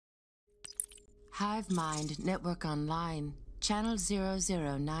Hive Mind Network Online. Channel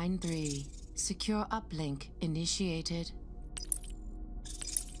 0093. Secure uplink initiated.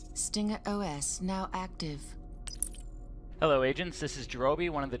 Stinger OS now active. Hello agents, this is Jerobi,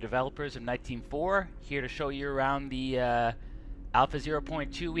 one of the developers of Nite Team 4, here to show you around the Alpha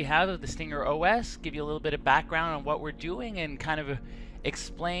 0.2 we have of the Stinger OS, give you a little bit of background on what we're doing and kind of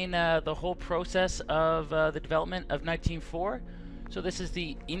explain the whole process of the development of Nite Team 4. So this is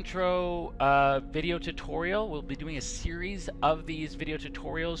the intro video tutorial. We'll be doing a series of these video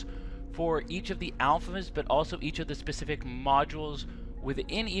tutorials for each of the alphas, but also each of the specific modules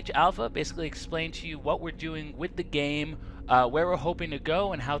within each alpha, basically explain to you what we're doing with the game, where we're hoping to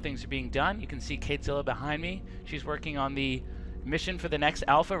go, and how things are being done. You can see Katezilla behind me. She's working on the mission for the next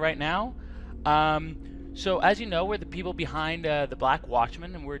alpha right now. So as you know, we're the people behind the Black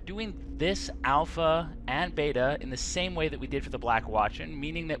Watchman, and we're doing this alpha and beta in the same way that we did for the Black Watchman,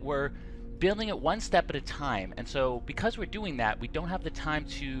 meaning that we're building it one step at a time. And so because we're doing that, we don't have the time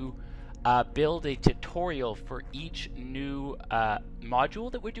to build a tutorial for each new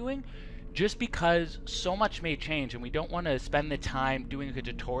module that we're doing, just because so much may change and we don't want to spend the time doing a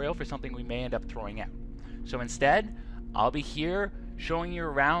tutorial for something we may end up throwing out. So instead, I'll be here showing you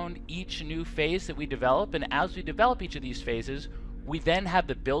around each new phase that we develop, and as we develop each of these phases, we then have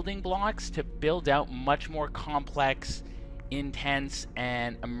the building blocks to build out much more complex, intense,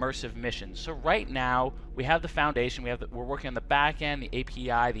 and immersive missions. So right now we have the foundation, we're working on the back end, the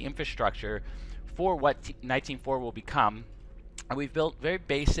API, the infrastructure for what Nite Team 4 will become, and we've built very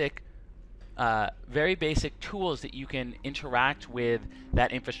basic tools that you can interact with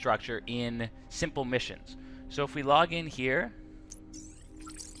that infrastructure in simple missions. So if we log in here,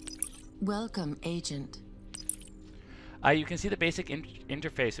 welcome agent. You can see the basic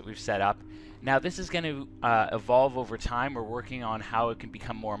interface that we've set up. Now this is going to evolve over time. We're working on how it can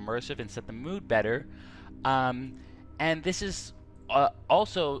become more immersive and set the mood better. And this is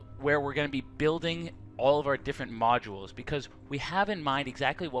also where we're going to be building all of our different modules, because we have in mind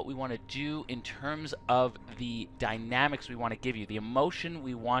exactly what we want to do in terms of the dynamics we want to give you, the emotion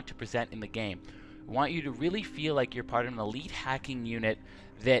we want to present in the game. We want you to really feel like you're part of an elite hacking unit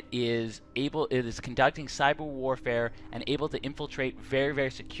that is conducting cyber warfare and able to infiltrate very, very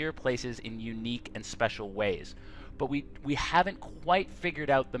secure places in unique and special ways. But we haven't quite figured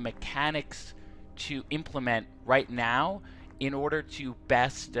out the mechanics to implement right now in order to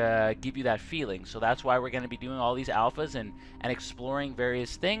best give you that feeling. So that's why we're going to be doing all these alphas and exploring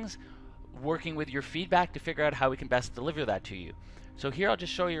various things, working with your feedback to figure out how we can best deliver that to you. So here I'll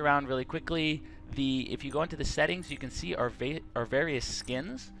just show you around really quickly. If you go into the settings, you can see our various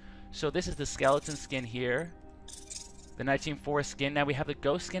skins. So this is the skeleton skin here, the Nite Team 4 skin. Now we have the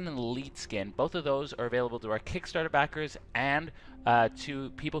Ghost skin and the Elite skin. Both of those are available to our Kickstarter backers and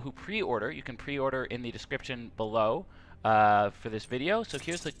to people who pre-order. You can pre-order in the description below for this video. So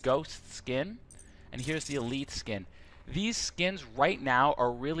here's the Ghost skin, and here's the Elite skin. These skins right now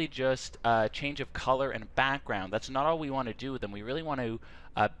are really just a change of color and background. That's not all we want to do with them. We really want to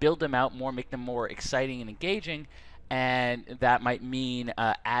build them out more, make them more exciting and engaging, and that might mean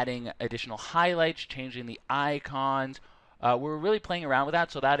adding additional highlights, changing the icons. We're really playing around with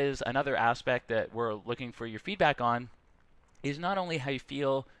that, so that is another aspect that we're looking for your feedback on, is not only how you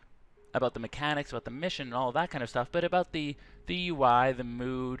feel about the mechanics, about the mission and all of that kind of stuff, but about the UI, the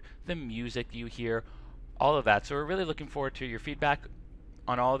mood, the music you hear, all of that. So we're really looking forward to your feedback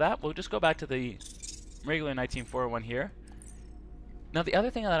on all of that. We'll just go back to the regular Nite Team 4 one here. Now the other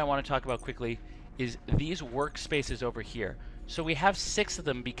thing that I want to talk about quickly is these workspaces over here. So we have 6 of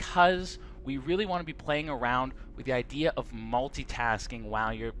them because we really want to be playing around with the idea of multitasking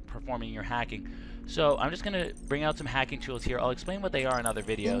while you're performing your hacking. So I'm just going to bring out some hacking tools here. I'll explain what they are in other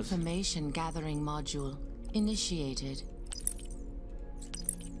videos. Information gathering module initiated.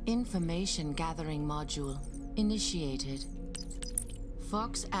 Information gathering module initiated.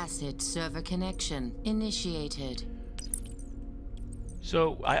 Fox Acid server connection initiated.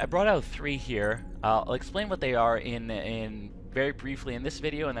 So I brought out 3 here. I'll explain what they are in very briefly in this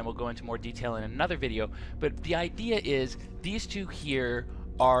video, and then we'll go into more detail in another video. But the idea is these 2 here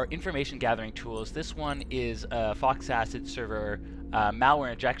are information gathering tools. This one is a Fox Acid server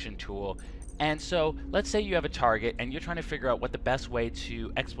malware injection tool. And so let's say you have a target and you're trying to figure out what the best way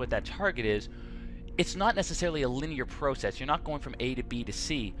to exploit that target is. It's not necessarily a linear process. You're not going from A to B to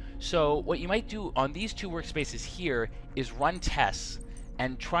C. So what you might do on these 2 workspaces here is run tests.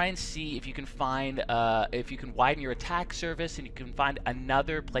 and try and see if you can find, if you can widen your attack surface and you can find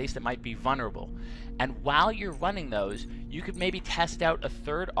another place that might be vulnerable. And while you're running those, you could maybe test out a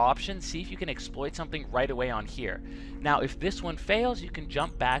third option, see if you can exploit something right away on here. Now, if this one fails, you can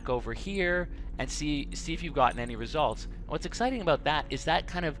jump back over here and see if you've gotten any results. And what's exciting about that is that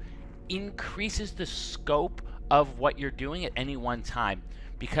kind of increases the scope of what you're doing at any one time,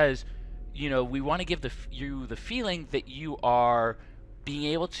 because you know, we want to give you the feeling that you are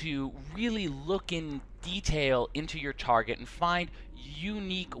being able to really look in detail into your target and find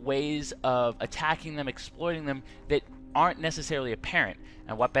unique ways of attacking them, exploiting them that aren't necessarily apparent.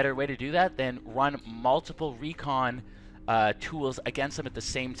 And what better way to do that than run multiple recon tools against them at the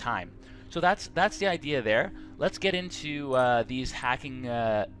same time? So that's the idea there. Let's get into these hacking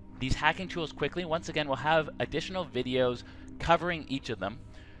tools quickly. Once again, we'll have additional videos covering each of them.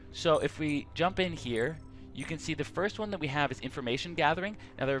 So if we jump in here, you can see the first one that we have is information gathering.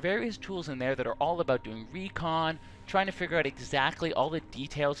 Now there are various tools in there that are all about doing recon, trying to figure out exactly all the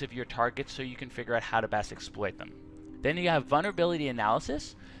details of your targets so you can figure out how to best exploit them. Then you have vulnerability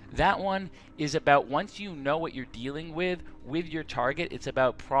analysis. That one is about, once you know what you're dealing with your target, it's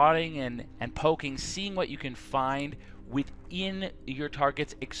about prodding and poking, seeing what you can find within your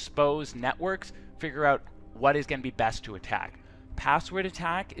target's exposed networks, figure out what is going to be best to attack. Password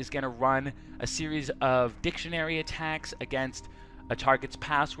attack is going to run a series of dictionary attacks against a target's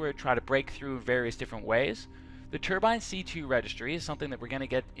password, try to break through in various different ways. The Turbine C2 Registry is something that we're going to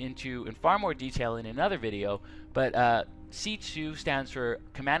get into in far more detail in another video, but C2 stands for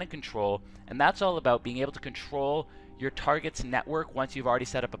Command and Control, and that's all about being able to control your target's network once you've already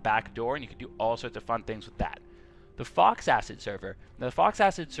set up a backdoor, and you can do all sorts of fun things with that. The Fox Acid Server. Now, the Fox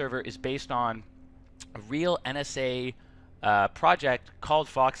Acid Server is based on a real NSA project called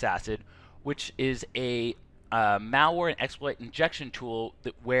Fox Acid, which is a malware and exploit injection tool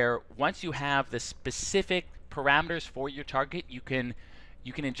where once you have the specific parameters for your target, you can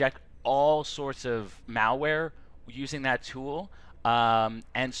inject all sorts of malware using that tool.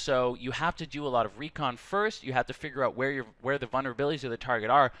 And so you have to do a lot of recon first. You have to figure out where the vulnerabilities of the target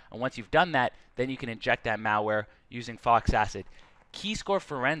are, and once you've done that, then you can inject that malware using Fox Acid. Keyscore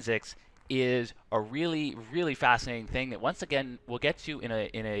forensics is a really, really fascinating thing that, once again, we'll get to in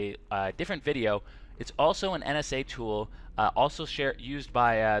a different video. It's also an NSA tool, also used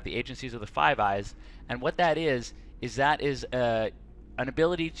by the agencies of the Five Eyes. And what that is an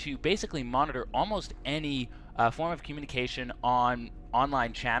ability to basically monitor almost any form of communication on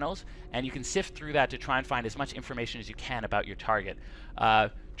online channels, and you can sift through that to try and find as much information as you can about your target.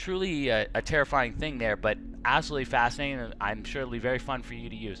 Truly a terrifying thing there, but absolutely fascinating, and I'm sure it'll be very fun for you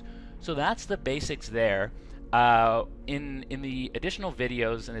to use. So that's the basics there. In the additional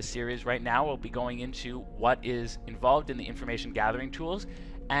videos in this series right now, we'll be going into what is involved in the information gathering tools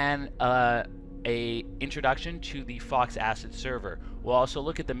and a introduction to the Fox Acid server. We'll also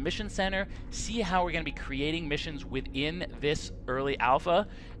look at the mission center, see how we're going to be creating missions within this early alpha,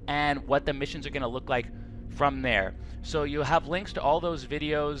 and what the missions are going to look like from there. So you'll have links to all those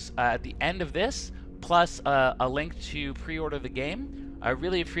videos at the end of this, plus a link to pre-order the game. I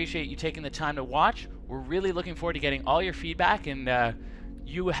really appreciate you taking the time to watch. We're really looking forward to getting all your feedback and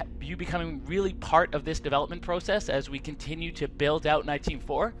you becoming really part of this development process as we continue to build out Nite Team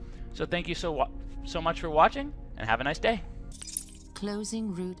 4. So thank you so much for watching, and have a nice day.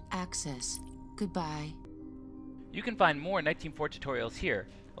 Closing root access. Goodbye. You can find more Nite Team 4 tutorials here,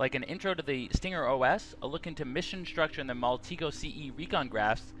 like an intro to the Stinger OS, a look into mission structure in the Maltego CE Recon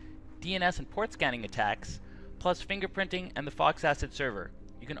graphs, DNS and port scanning attacks, plus fingerprinting and the Fox Acid server.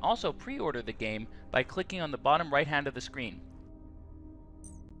 You can also pre-order the game by clicking on the bottom right hand of the screen.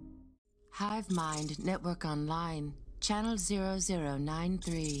 HiveMind Network Online, Channel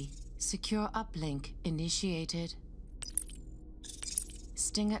 0093. Secure uplink initiated.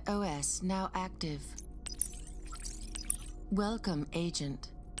 Stinger OS now active. Welcome, Agent.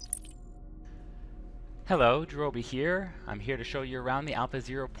 Hello, Jerobi here. I'm here to show you around the Alpha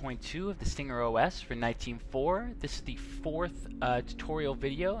 0.2 of the Stinger OS for Nite Team 4. This is the fourth tutorial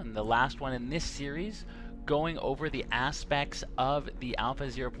video and the last one in this series, going over the aspects of the Alpha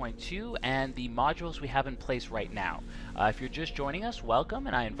 0.2 and the modules we have in place right now. If you're just joining us, welcome,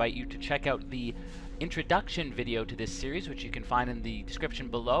 and I invite you to check out the introduction video to this series, which you can find in the description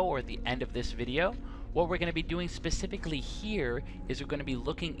below or at the end of this video. What we're going to be doing specifically here is we're going to be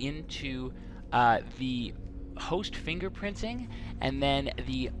looking into the host fingerprinting and then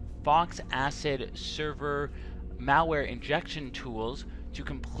the Fox Acid server malware injection tools to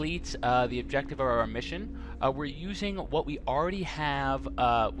complete the objective of our mission. we're using what we already have,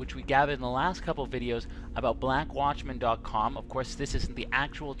 which we gathered in the last couple of videos about blackwatchman.com. Of course, this isn't the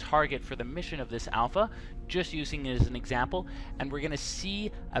actual target for the mission of this alpha, just using it as an example. And we're going to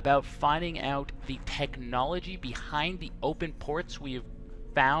see about finding out the technology behind the open ports we have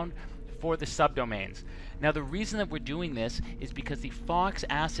found for the subdomains. Now, the reason that we're doing this is because the Fox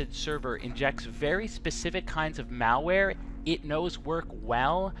Acid server injects very specific kinds of malware it knows work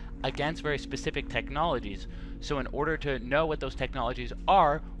well against very specific technologies. So in order to know what those technologies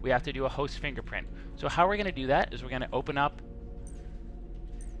are, we have to do a host fingerprint. So how we're going to do that is we're going to open up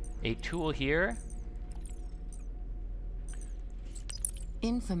a tool here.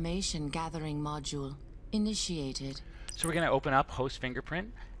 Information gathering module initiated. So we're going to open up host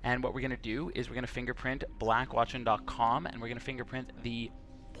fingerprint, and what we're going to do is we're going to fingerprint blackwatchman.com, and we're going to fingerprint the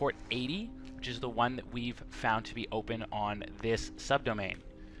port 80, which is the one that we've found to be open on this subdomain.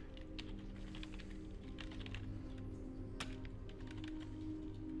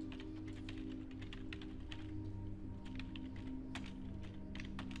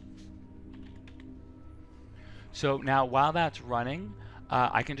 So now while that's running,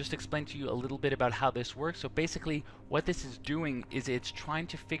 I can just explain to you a little bit about how this works. So basically what this is doing is it's trying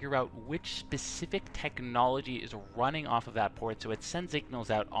to figure out which specific technology is running off of that port. So it sends signals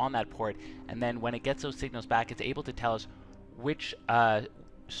out on that port, and then when it gets those signals back, it's able to tell us which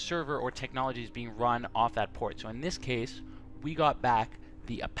server or technology is being run off that port. So in this case, we got back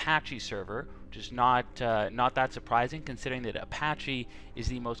the Apache server, which is not that surprising considering that Apache is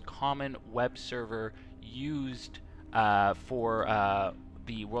the most common web server used for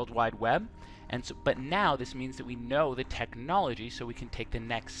the World Wide Web. And so, but now this means that we know the technology, so we can take the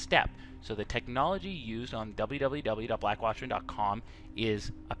next step. So the technology used on www.blackwatchman.com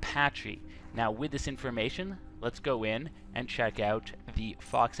is Apache. Now with this information, let's go in and check out the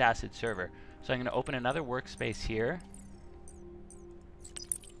Fox Acid server. So I'm going to open another workspace here.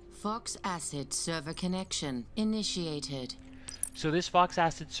 Fox Acid server connection initiated. So this Fox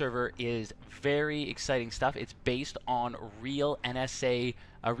Acid server is very exciting stuff. It's based on real NSA,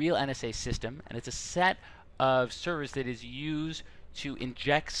 a real NSA system, and it's a set of servers that is used to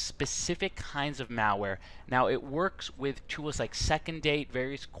inject specific kinds of malware. Now it works with tools like Second Date,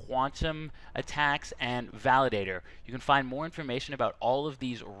 various quantum attacks, and Validator. You can find more information about all of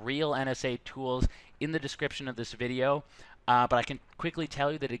these real NSA tools in the description of this video. But I can quickly tell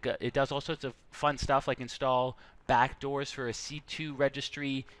you that it does all sorts of fun stuff, like install backdoors for a C2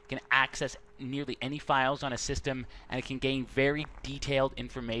 registry. It can access nearly any files on a system, and it can gain very detailed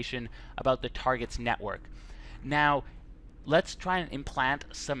information about the target's network. Now, let's try and implant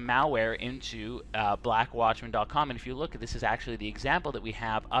some malware into blackwatchman.com. And if you look, this is actually the example that we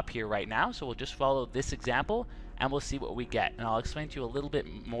have up here right now. So we'll just follow this example, and we'll see what we get. And I'll explain to you a little bit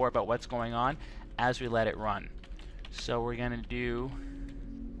more about what's going on as we let it run. So we're going to do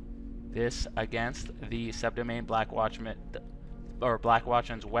this against the subdomain blackwatchman, or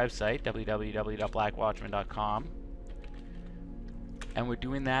Blackwatchman's website, www.blackwatchman.com. And we're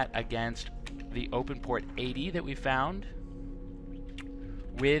doing that against the open port 80 that we found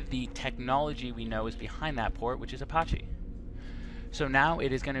with the technology we know is behind that port, which is Apache. So now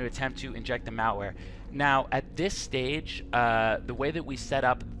it is going to attempt to inject the malware. Now at this stage, the way that we set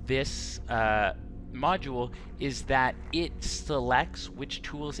up this module is that it selects which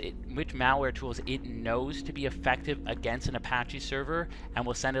malware tools it knows to be effective against an Apache server, and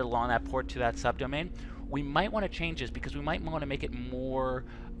will send it along that port to that subdomain. We might want to change this because we might want to make it more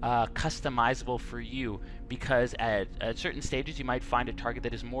customizable for you, because at certain stages you might find a target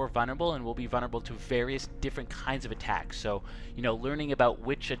that is more vulnerable and will be vulnerable to various different kinds of attacks. So, you know, learning about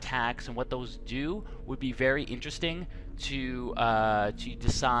which attacks and what those do would be very interesting to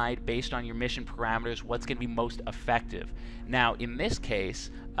decide based on your mission parameters what's going to be most effective. Now, in this case,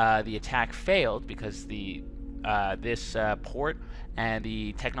 the attack failed because this port and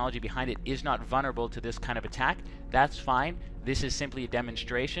the technology behind it is not vulnerable to this kind of attack. That's fine. This is simply a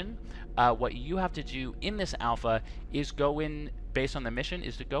demonstration. What you have to do in this alpha is go in, based on the mission,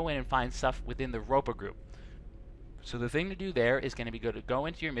 is to go in and find stuff within the ROPA group. So the thing to do there is going to be go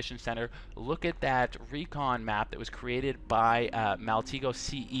into your mission center, look at that Recon map that was created by Maltego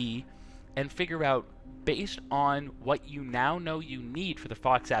CE, and figure out, based on what you now know you need for the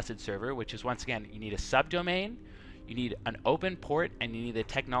Fox Acid server, which is, once again, you need a subdomain, you need an open port, and you need the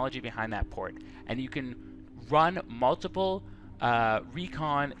technology behind that port. And you can run multiple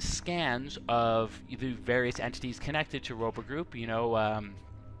Recon scans of the various entities connected to ROPA group, you know,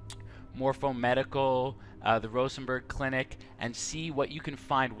 Morpho Medical, the Rosenberg Clinic, and see what you can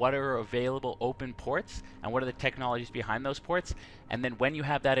find, what are available open ports, and what are the technologies behind those ports. And then when you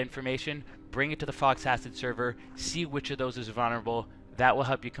have that information, bring it to the Fox Acid server, see which of those is vulnerable. That will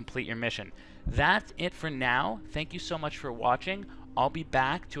help you complete your mission. That's it for now. Thank you so much for watching. I'll be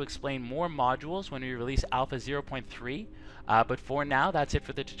back to explain more modules when we release Alpha 0.3. But for now, that's it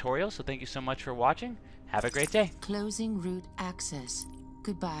for the tutorial. So thank you so much for watching. Have a great day. Closing root access.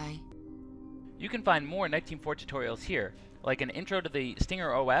 Goodbye. You can find more Nite Team 4 tutorials here, like an intro to the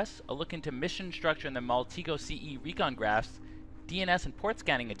Stinger OS, a look into mission structure in the Maltego CE Recon graphs, DNS and port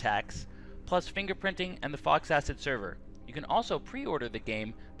scanning attacks, plus fingerprinting and the Fox Acid server. You can also pre-order the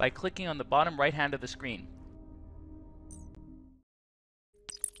game by clicking on the bottom right hand of the screen.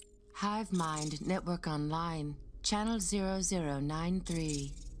 Hive Mind Network Online. Channel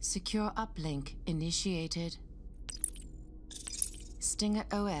 0093. Secure uplink initiated. Stinger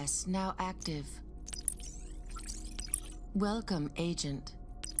OS now active. Welcome, Agent.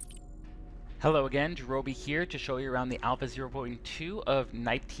 Hello again, Jerobi here to show you around the Alpha 0.2 of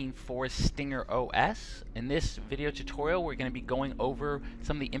Nite Team 4's Stinger OS. In this video tutorial, we're going to be going over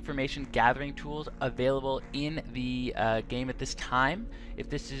some of the information gathering tools available in the game at this time. If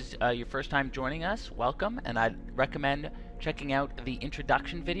this is your first time joining us, welcome, and I'd recommend checking out the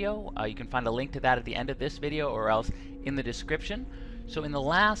introduction video. You can find a link to that at the end of this video or else in the description. So in the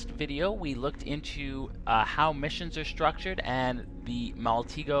last video, we looked into how missions are structured and the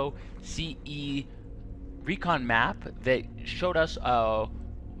Maltego CE Recon map that showed us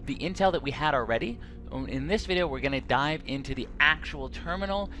the intel that we had already. In this video, we're going to dive into the actual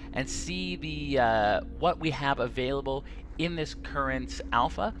terminal and see the what we have available in this current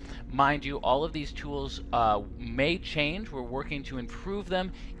alpha. Mind you, all of these tools may change. We're working to improve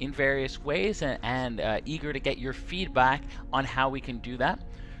them in various ways and eager to get your feedback on how we can do that.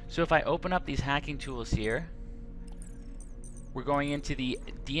 So if I open up these hacking tools here, we're going into the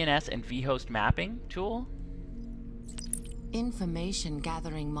DNS and vhost mapping tool. Information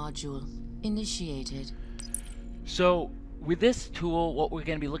gathering module initiated. So with this tool, what we're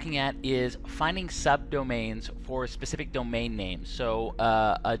going to be looking at is finding subdomains for specific domain names. So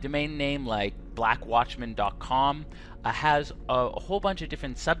a domain name like blackwatchman.com has a whole bunch of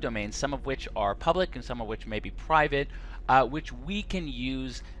different subdomains, some of which are public and some of which may be private, which we can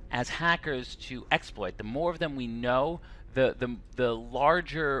use as hackers to exploit. The more of them we know, the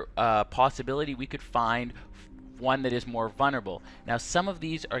larger possibility we could find one that is more vulnerable. Now, some of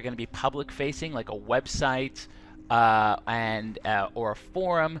these are going to be public facing, like a website, or a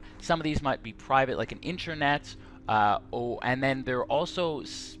forum. Some of these might be private, like an intranet, and then there are also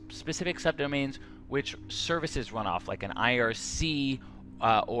specific subdomains which services run off, like an IRC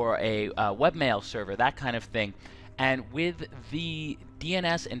or a webmail server, that kind of thing. And with the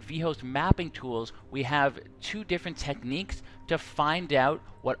DNS and vhost mapping tools, we have two different techniques to find out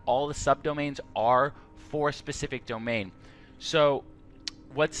what all the subdomains are for a specific domain. So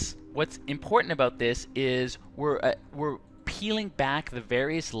what's important about this is we're peeling back the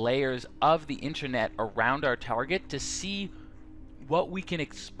various layers of the internet around our target to see what we can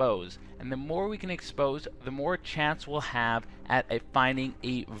expose. And the more we can expose, the more chance we'll have at finding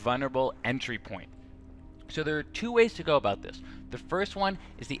a vulnerable entry point. So there are two ways to go about this. The first one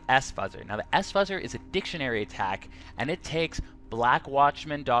is the S-fuzzer. Now the S-fuzzer is a dictionary attack, and it takes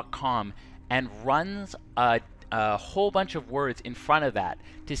blackwatchman.com and runs a whole bunch of words in front of that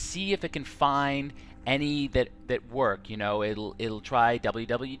to see if it can find any that work. You know, it'll try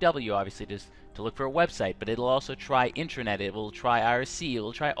www, obviously, just to look for a website, but it'll also try intranet, it will try IRC, it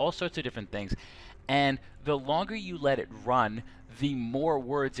will try all sorts of different things. And the longer you let it run, the more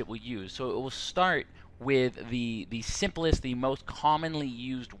words it will use. So it will start with the simplest, the most commonly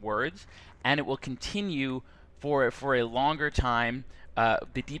used words, and it will continue for a longer time.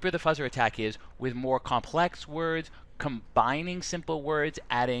 The deeper the fuzzer attack is, with more complex words, combining simple words,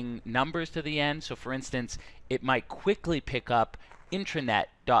 adding numbers to the end. So for instance, it might quickly pick up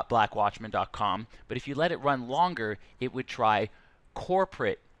intranet.blackwatchman.com, but if you let it run longer, it would try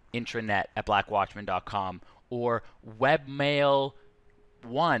corporate intranet at blackwatchman.com or webmail1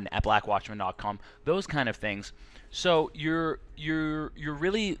 at blackwatchman.com, those kind of things. So you're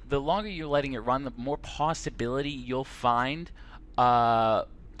really, the longer you're letting it run, the more possibility you'll find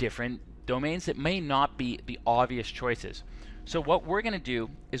different domains that may not be the obvious choices. So what we're going to do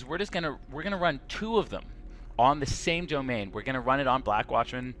is we're going to run two of them on the same domain. We're going to run it on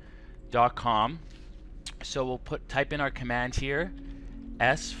blackwatchman.com. So we'll type in our command here,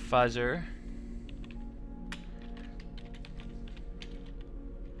 sfuzzer,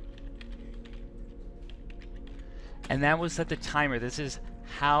 and then we'll set the timer. This is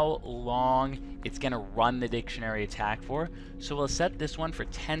how long it's going to run the dictionary attack for. So we'll set this one for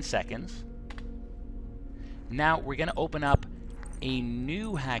 10 seconds. Now we're going to open up a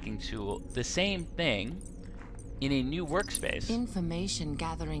new hacking tool, the same thing, in a new workspace. Information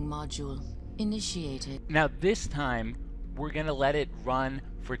gathering module initiated. Now this time we're going to let it run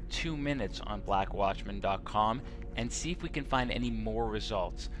for 2 minutes on blackwatchman.com and see if we can find any more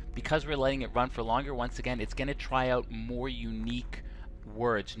results. Because we're letting it run for longer, once again, it's going to try out more unique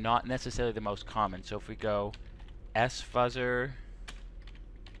words, not necessarily the most common. So if we go sfuzzer,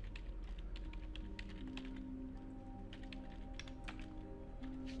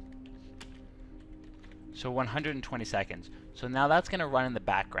 so 120 seconds. So now that's going to run in the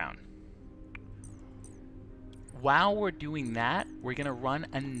background. While we're doing that, we're going to run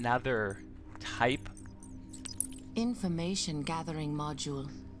another type. Information gathering module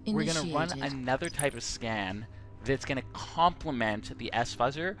initiated. We're going to run another type of scan that's going to complement the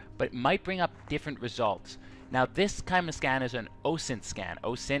sfuzzer, but it might bring up different results. Now this kind of scan is an OSINT scan.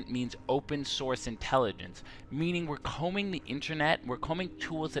 OSINT means open source intelligence, meaning we're combing the internet, we're combing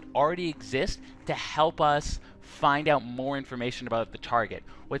tools that already exist to help us find out more information about the target.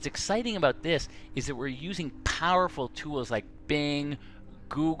 What's exciting about this is that we're using powerful tools like Bing,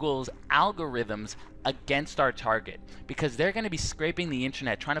 Google's algorithms against our target, because they're going to be scraping the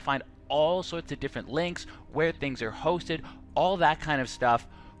internet, trying to find all sorts of different links, where things are hosted, all that kind of stuff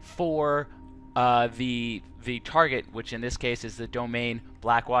for the target, which in this case is the domain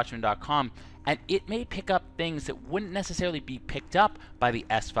blackwatchman.com, and it may pick up things that wouldn't necessarily be picked up by the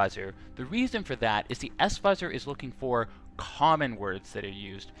sfuzzer. The reason for that is the sfuzzer is looking for common words that are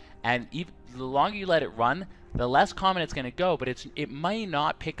used, and even the longer you let it run, the less common it's going to go, but it might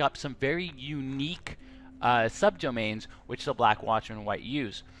not pick up some very unique subdomains which the Black Watchman might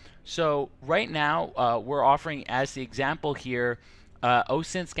use. So right now we're offering as the example here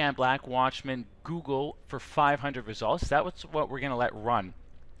OSINT scan Black Watchman Google for 500 results. That's what we're going to let run.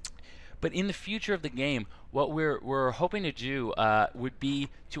 But in the future of the game, what we're hoping to do would be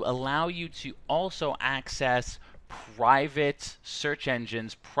to allow you to also access private search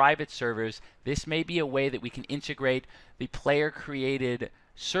engines, private servers. This may be a way that we can integrate the player-created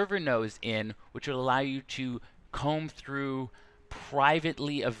server nodes in, which will allow you to comb through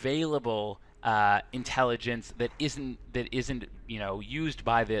privately available intelligence that isn't used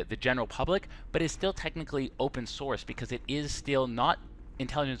by the general public, but is still technically open source because it is still not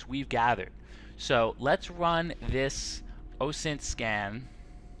intelligence we've gathered. So let's run this OSINT scan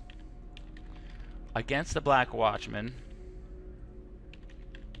against the Black Watchman.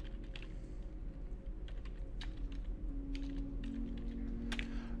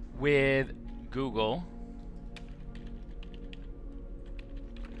 With Google,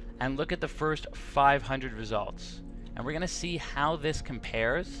 and look at the first 500 results, and we're going to see how this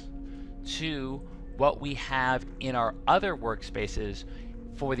compares to what we have in our other workspaces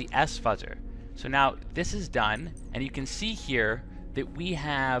for the sfuzzer. So now this is done, and you can see here that we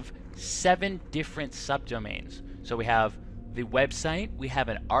have 7 different subdomains. So we have the website, we have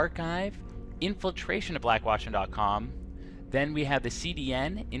an archive, infiltration at blackwatchman.com, then we have the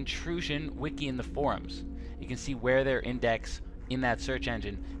CDN, intrusion, wiki, and the forums. You can see where they're indexed in that search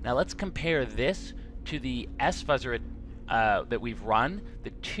engine. Now let's compare this to the sfuzzer that we've run, the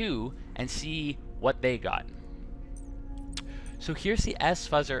 2, and see what they got. So here's the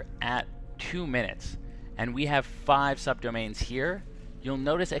sfuzzer at 2 minutes, and we have 5 subdomains here. You'll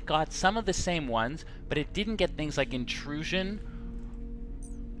notice it got some of the same ones, but it didn't get things like intrusion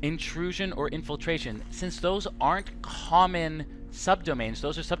or infiltration. Since those aren't common subdomains,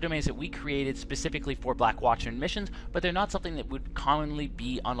 those are subdomains that we created specifically for Black Watchman missions, but they're not something that would commonly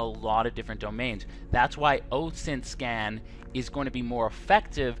be on a lot of different domains. That's why OSINT scan is going to be more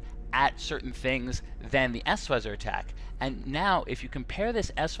effective at certain things than the sfuzzer attack. And now if you compare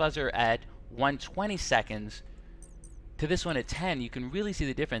this sfuzzer at 120 seconds to this one at 10, you can really see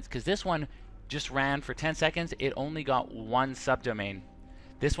the difference, because this one just ran for 10 seconds, it only got 1 subdomain.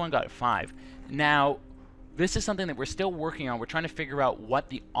 This one got 5. Now, this is something that we're still working on. We're trying to figure out what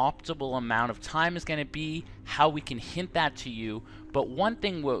the optimal amount of time is going to be, how we can hint that to you. But one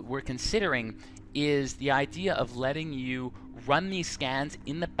thing we're considering is the idea of letting you run these scans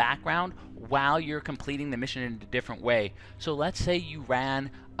in the background while you're completing the mission in a different way. So let's say you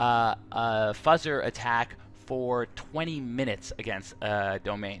ran a fuzzer attack for 20 minutes against a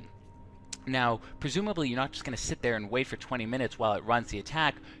domain. Now, presumably you're not just going to sit there and wait for 20 minutes while it runs the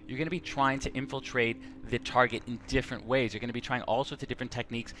attack. You're going to be trying to infiltrate the target in different ways. You're going to be trying all sorts of different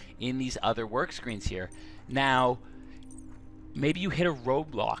techniques in these other work screens here. Now, maybe you hit a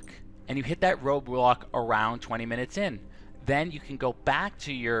roadblock, and you hit that roadblock around 20 minutes in. then you can go back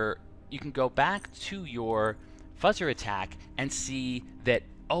to your fuzzer attack and see that,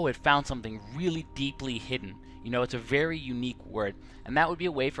 oh, it found something really deeply hidden. You know, it's a very unique word, and that would be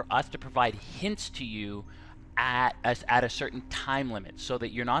a way for us to provide hints to you at a certain time limit, so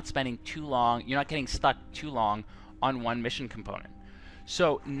that you're not spending too long, you're not getting stuck too long on one mission component.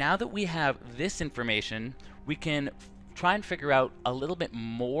 So now that we have this information, we can try and figure out a little bit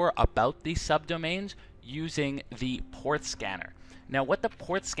more about these subdomains using the port scanner. Now, what the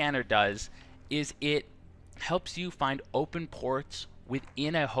port scanner does is it helps you find open ports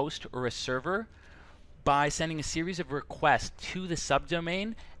within a host or a server by sending a series of requests to the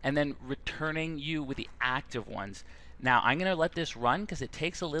subdomain and then returning you with the active ones. Now, I'm going to let this run because it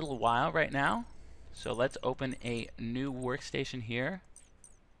takes a little while right now. So let's open a new workstation here.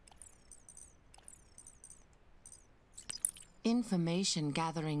 Information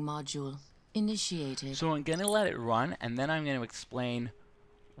gathering module initiated. So I'm going to let it run, and then I'm going to explain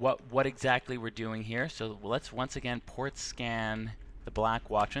what exactly we're doing here. So let's once again port scan the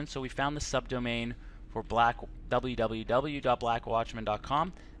Black Watchman. So we found the subdomain for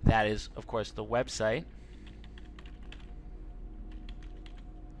www.blackwatchman.com. That is, of course, the website.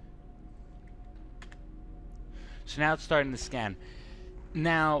 So now it's starting to scan.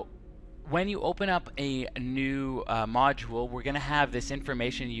 Now, when you open up a new module, we're going to have this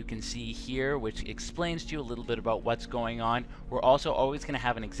information you can see here, which explains to you a little bit about what's going on. We're also always going to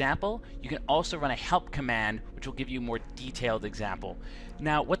have an example. You can also run a help command, which will give you a more detailed example.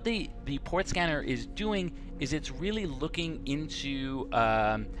 Now, what the port scanner is doing is it's really looking into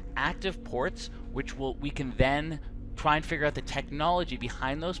active ports, which we can then try and figure out the technology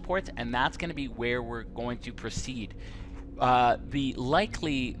behind those ports, and that's going to be where we're going to proceed.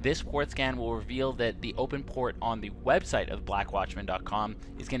 This port scan will reveal that the open port on the website of blackwatchman.com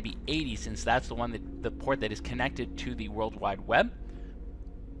is going to be 80, since that's the port that is connected to the World Wide Web.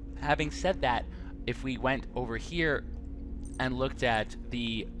 Having said that, if we went over here and looked at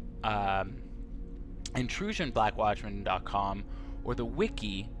the intrusion blackwatchman.com or the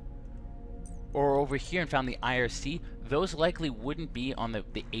wiki, or over here and found the IRC, those likely wouldn't be on the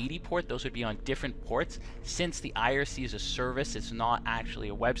 80 port. Those would be on different ports, since the IRC is a service, it's not actually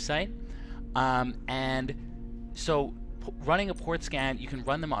a website. And so running a port scan, you can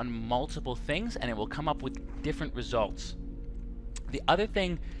run them on multiple things and it will come up with different results. The other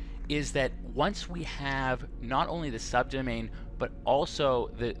thing is that once we have not only the subdomain but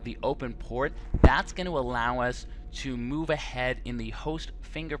also the open port, that's going to allow us to move ahead in the host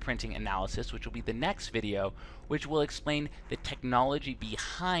fingerprinting analysis, which will be the next video, which will explain the technology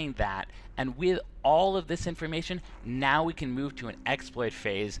behind that. And with all of this information, now we can move to an exploit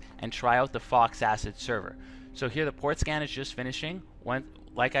phase and try out the Fox Acid server. So here the port scan is just finishing.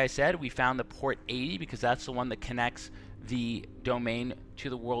 Like I said, we found the port 80 because that's the one that connects the domain to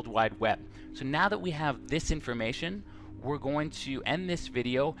the World Wide Web. So now that we have this information, we're going to end this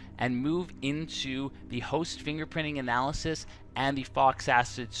video and move into the host fingerprinting analysis and the Fox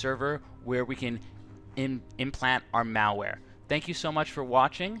Acid server, where we can implant our malware. Thank you so much for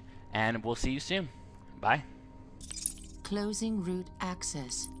watching, and we'll see you soon. Bye. Closing root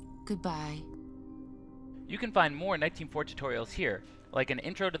access. Goodbye. You can find more Nite Team 4 tutorials here, like an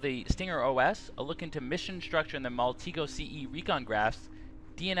intro to the Stinger OS, a look into mission structure in the Maltego CE Recon graphs,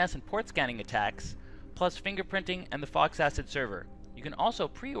 DNS and port scanning attacks, plus fingerprinting and the Fox Acid server. You can also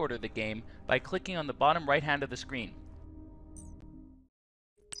pre-order the game by clicking on the bottom right hand of the screen.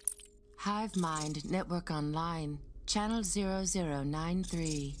 HiveMind Network Online, Channel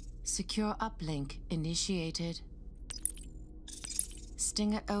 0093. Secure uplink initiated.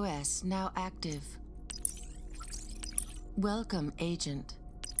 Stinger OS now active. Welcome, Agent.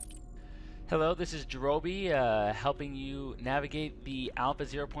 Hello, this is Jerobi, helping you navigate the Alpha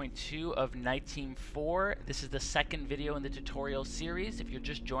 0.2 of Nite Team 4. This is the second video in the tutorial series. If you're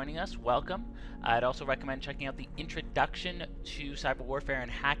just joining us, welcome. I'd also recommend checking out the Introduction to Cyber Warfare and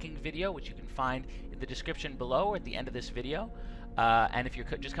Hacking video, which you can find in the description below or at the end of this video. And if you're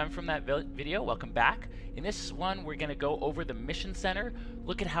just coming from that video, welcome back. In this one, we're going to go over the Mission Center,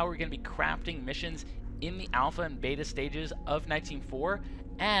 look at how we're going to be crafting missions in the alpha and beta stages of Nite Team 4,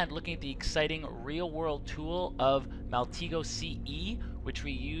 and looking at the exciting real-world tool of Maltego CE, which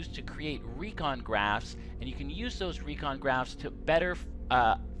we use to create Recon graphs. And you can use those Recon graphs to better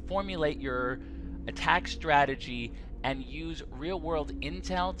formulate your attack strategy and use real-world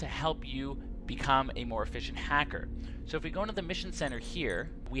intel to help you become a more efficient hacker. So if we go into the Mission Center here,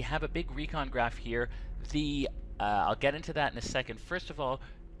 we have a big Recon graph here. I'll get into that in a second. First of all,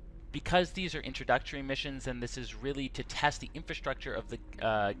 because these are introductory missions and this is really to test the infrastructure of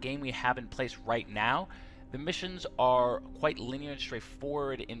the game we have in place right now, the missions are quite linear and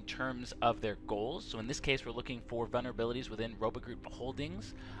straightforward in terms of their goals. So in this case, we're looking for vulnerabilities within Robogroup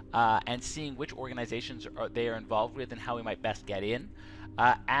holdings and seeing which organizations they are involved with and how we might best get in.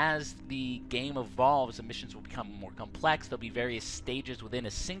 As the game evolves, the missions will become more complex. There'll be various stages within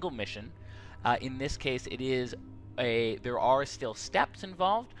a single mission. In this case, there are still steps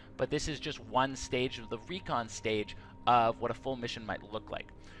involved, but this is just one stage of the Recon stage of what a full mission might look like.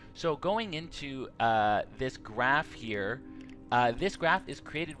 So going into this graph here, this graph is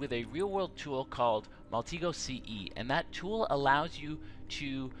created with a real-world tool called Maltego CE, and that tool allows you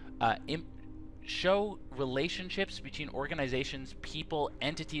to show relationships between organizations, people,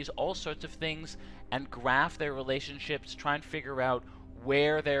 entities, all sorts of things, and graph their relationships, try and figure out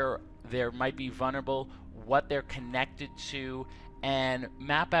where there might be vulnerable, what they're connected to, and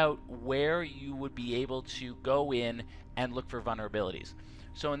map out where you would be able to go in and look for vulnerabilities.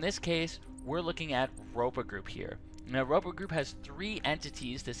 So in this case, we're looking at Robogroup here. Now Robogroup has 3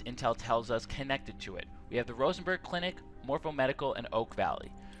 entities, this intel tells us, connected to it. We have the Rosenberg Clinic, Morpho Medical, and Oak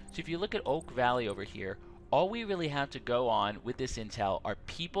Valley. So if you look at Oak Valley over here, all we really have to go on with this intel are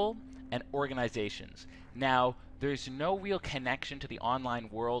people and organizations. Now, there's no real connection to the online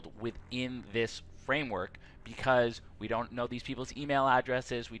world within this framework because we don't know these people's email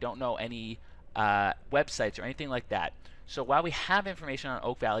addresses, we don't know any websites or anything like that. So while we have information on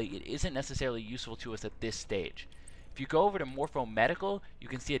Oak Valley, it isn't necessarily useful to us at this stage. If you go over to Morpho Medical, you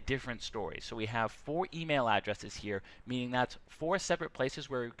can see a different story. So we have 4 email addresses here, meaning that's 4 separate places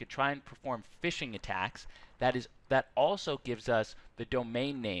where we could try and perform phishing attacks. That also gives us the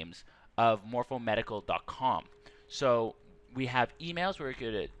domain names of morphomedical.com. So we have emails where we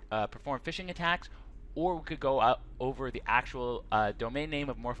could perform phishing attacks, or we could go over the actual domain name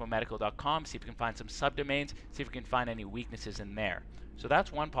of morphomedical.com, see if we can find some subdomains, see if we can find any weaknesses in there. So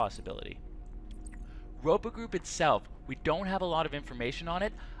that's one possibility. Robogroup itself, we don't have a lot of information on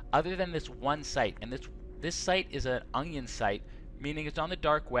it other than this one site, and this site is an onion site, meaning it's on the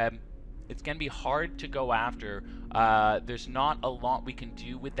dark web. It's going to be hard to go after. There's not a lot we can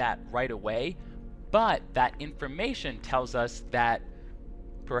do with that right away, but that information tells us that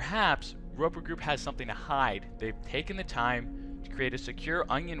perhaps Robogroup has something to hide. They've taken the time to create a secure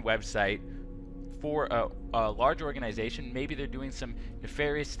onion website for a large organization. Maybe they're doing some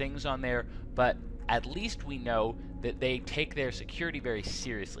nefarious things on there, but at least we know that they take their security very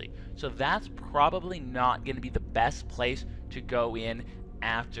seriously. So that's probably not going to be the best place to go in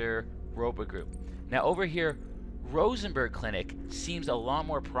after Robogroup. Now over here, Rosenberg Clinic seems a lot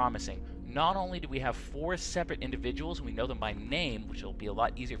more promising. Not only do we have 4 separate individuals, and we know them by name, which will be a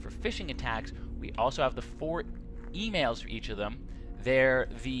lot easier for phishing attacks, we also have the 4 emails for each of them. They're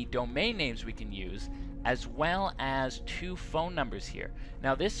the domain names we can use, as well as 2 phone numbers here.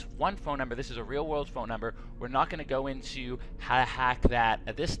 Now this one phone number, this is a real world phone number. We're not going to go into how to hack that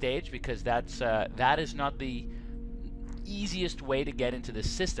at this stage because that is not the easiest way to get into the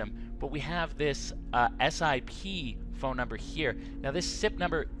system, but we have this SIP phone number here. Now this SIP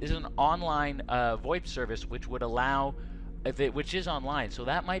number is an online VoIP service which would allow, which is online, so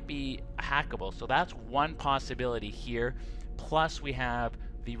that might be hackable. So that's one possibility here. Plus we have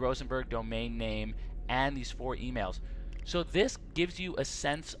the Rosenberg domain name and these 4 emails. So this gives you a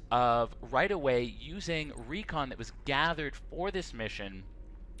sense of right away using Recon that was gathered for this mission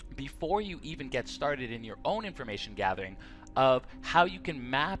before you even get started in your own information gathering of how you can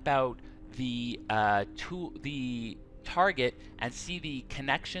map out the target and see the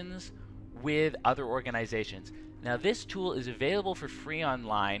connections with other organizations. Now this tool is available for free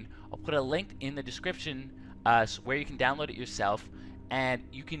online. I'll put a link in the description where you can download it yourself, and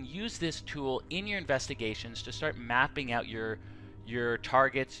you can use this tool in your investigations to start mapping out your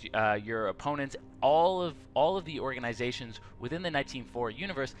targets, your opponents, all of the organizations within the Nite Team 4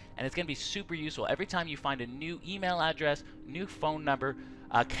 universe, and it's going to be super useful. Every time you find a new email address, new phone number,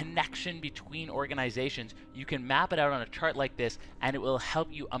 a connection between organizations, you can map it out on a chart like this, and it will help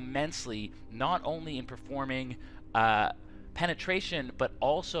you immensely, not only in performing penetration, but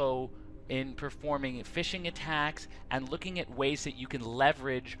also in performing phishing attacks and looking at ways that you can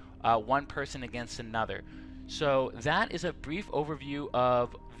leverage one person against another. So that is a brief overview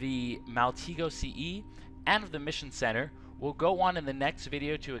of the Maltego CE and of the Mission Center. We'll go on in the next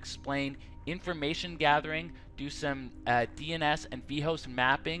video to explain information gathering, do some DNS and vhost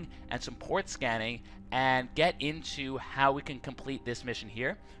mapping and some port scanning, and get into how we can complete this mission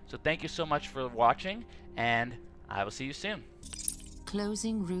here. So thank you so much for watching, and I will see you soon.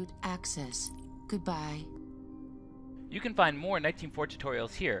 Closing root access. Goodbye. You can find more Nite Team 4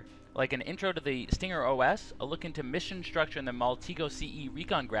 tutorials here, like an intro to the Stinger OS, a look into mission structure in the Maltego CE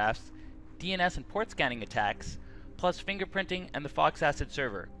Recon graphs, DNS and port scanning attacks, plus fingerprinting and the Fox Acid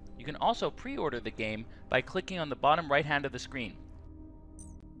server. You can also pre-order the game by clicking on the bottom right hand of the screen.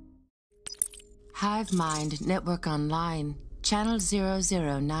 HiveMind Network Online, Channel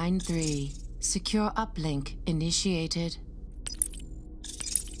 0093. Secure uplink initiated.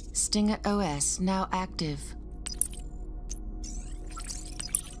 Stinger OS now active.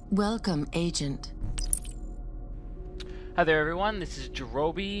 Welcome, Agent. Hi there everyone, this is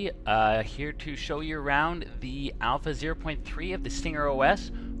Jerobi, here to show you around the Alpha 0.3 of the Stinger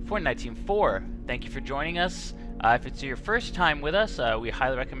OS for Nite Team 4. Thank you for joining us. If it's your first time with us, we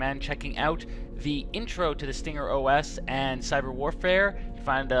highly recommend checking out the intro to the Stinger OS and cyber warfare. You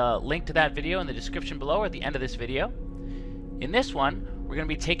find a link to that video in the description below or at the end of this video. In this one, we're going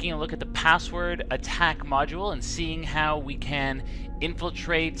to be taking a look at the password attack module and seeing how we can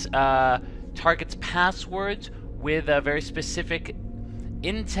infiltrate targets' passwords with a very specific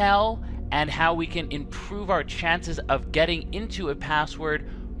intel, and how we can improve our chances of getting into a password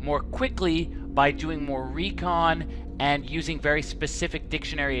more quickly by doing more recon and using very specific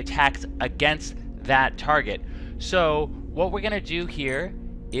dictionary attacks against that target. So what we're going to do here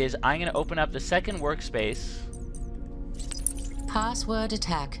is I'm going to open up the second workspace. Password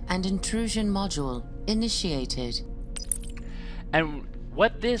attack and intrusion module initiated. And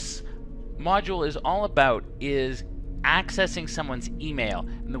what this module is all about is accessing someone's email.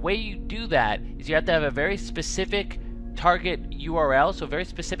 And the way you do that is you have to have a very specific target URL, so a very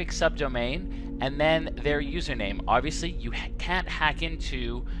specific subdomain, and then their username. Obviously, you can't hack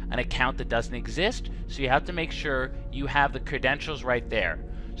into an account that doesn't exist, so you have to make sure you have the credentials right there.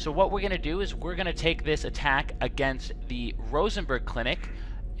 So what we're going to do is we're going to take this attack against the Rosenberg Clinic,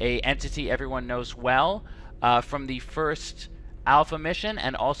 a entity everyone knows well from the first Alpha mission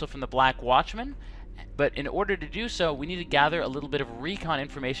and also from the Black Watchman. But in order to do so, we need to gather a little bit of recon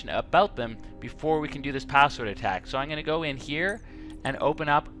information about them before we can do this password attack. So I'm going to go in here and open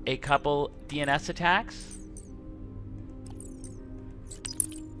up a couple DNS attacks.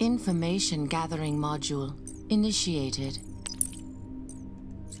 Information gathering module initiated.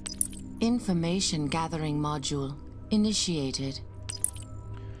 Information gathering module initiated.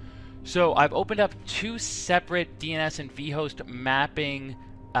 So I've opened up two separate DNS and vhost mapping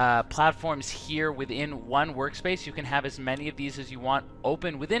platforms here within one workspace. You can have as many of these as you want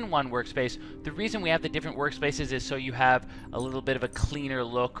open within one workspace. The reason we have the different workspaces is so you have a little bit of a cleaner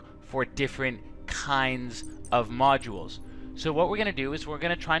look for different kinds of modules. So what we're going to do is we're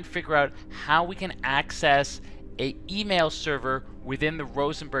going to try and figure out how we can access an email server within the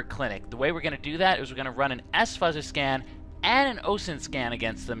Rosenberg Clinic. The way we're going to do that is we're going to run an sfuzzer scan and an OSINT scan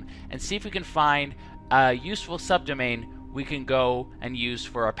against them and see if we can find a useful subdomain we can go and use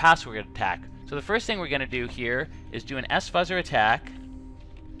for our password attack. So the first thing we're going to do here is do an sfuzzer attack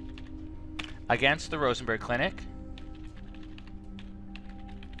against the Rosenberg Clinic.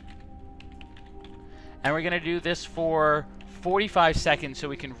 And we're going to do this for 45 seconds so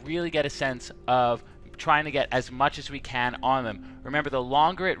we can really get a sense of trying to get as much as we can on them. Remember, the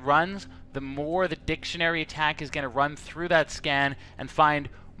longer it runs, the more the dictionary attack is going to run through that scan and find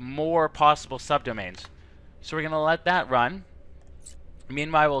more possible subdomains. So we're going to let that run.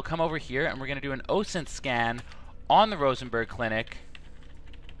 Meanwhile, we'll come over here and we're going to do an OSINT scan on the Rosenberg Clinic.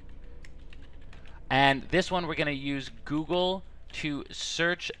 And this one we're going to use Google to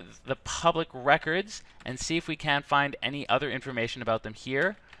search the public records and see if we can find any other information about them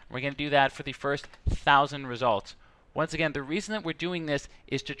here. We're going to do that for the first 1,000 results. Once again, the reason that we're doing this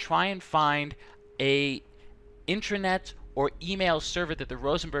is to try and find a intranet or email server that the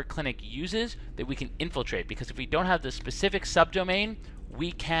Rosenberg Clinic uses that we can infiltrate, because if we don't have the specific subdomain,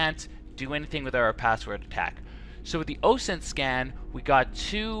 we can't do anything with our password attack. So with the OSINT scan, we got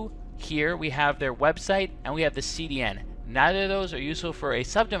two here. We have their website and we have the CDN. Neither of those are useful for a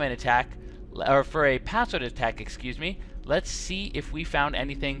subdomain attack, or for a password attack, excuse me. Let's see if we found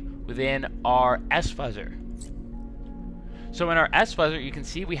anything within our sfuzzer. So in our sfuzzer, you can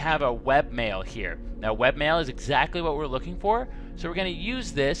see we have a webmail here. Now, webmail is exactly what we're looking for. So we're going to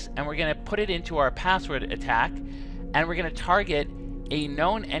use this and we're going to put it into our password attack, and we're going to target a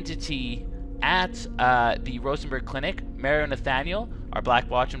known entity at the Rosenberg Clinic, Mario Nathaniel. Our Black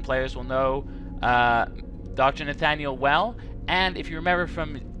Watchman players will know Dr. Nathaniel well. And if you remember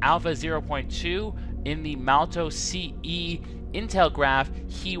from Alpha 0.2, in the Maltego CE Intel graph,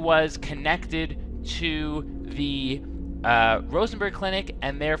 he was connected to the Rosenberg Clinic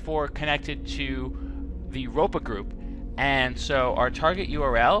and therefore connected to the ROPA group. And so our target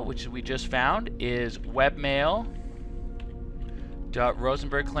URL, which we just found, is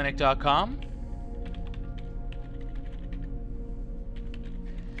webmail.rosenbergclinic.com.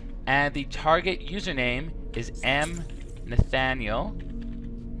 and the target username is mnathaniel.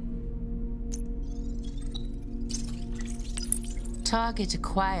 Target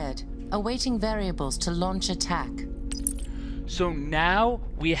acquired. Awaiting variables to launch attack. So now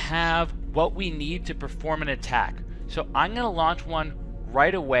we have what we need to perform an attack. So I'm going to launch one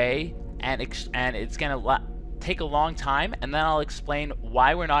right away, and it's going to take a long time, and then I'll explain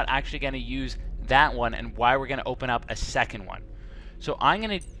why we're not actually going to use that one and why we're going to open up a second one. So I'm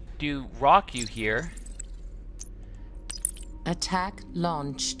going to do RockU here. Attack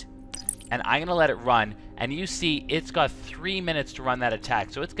launched. And I'm going to let it run, and you see it's got 3 minutes to run that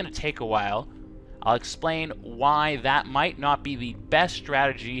attack, so it's going to take a while. I'll explain why that might not be the best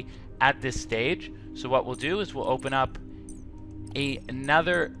strategy at this stage. So what we'll do is we'll open up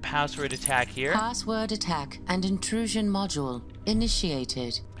another password attack here. Password attack and intrusion module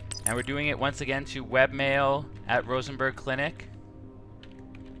initiated. And we're doing it once again to webmail at Rosenberg Clinic.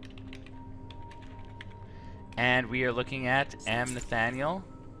 And we are looking at mnathaniel.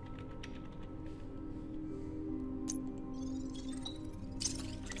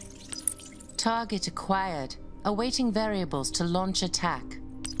 Target acquired. Awaiting variables to launch attack.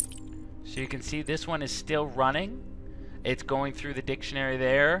 So you can see this one is still running. It's going through the dictionary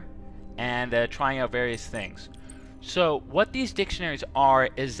there and trying out various things. So what these dictionaries are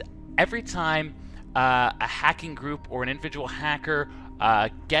is every time a hacking group or an individual hacker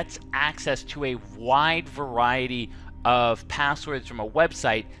gets access to a wide variety of passwords from a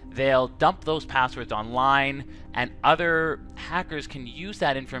website, they'll dump those passwords online, and other hackers can use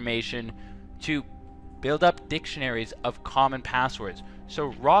that information to build up dictionaries of common passwords.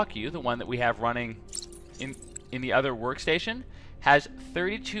 So RockU, the one that we have running in the other workstation, has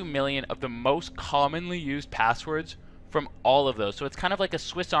 32 million of the most commonly used passwords from all of those. So it's kind of like a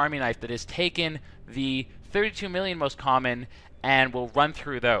Swiss Army knife that has taken the 32 million most common and will run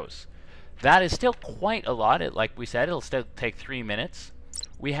through those. That is still quite a lot. Like we said, it'll still take 3 minutes.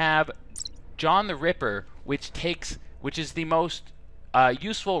 We have John the Ripper, which is the most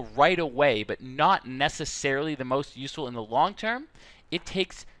useful right away, but not necessarily the most useful in the long term. It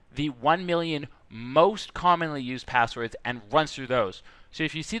takes the 1 million most commonly used passwords and runs through those. So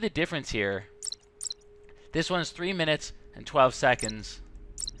if you see the difference here, this one's 3 minutes and 12 seconds.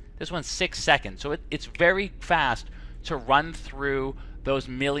 This one's 6 seconds. So it's very fast to run through those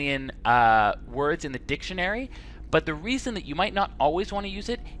million words in the dictionary. But the reason that you might not always want to use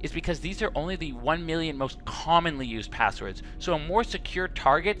it is because these are only the 1 million most commonly used passwords. So a more secure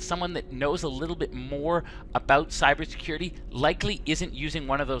target, someone that knows a little bit more about cybersecurity, likely isn't using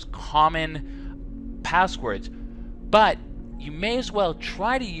one of those common passwords. But you may as well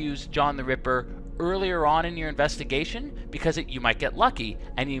try to use John the Ripper earlier on in your investigation, because you might get lucky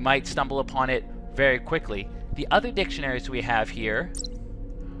and you might stumble upon it very quickly. The other dictionaries we have here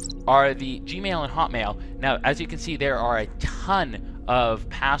are the Gmail and Hotmail. Now, as you can see, there are a ton of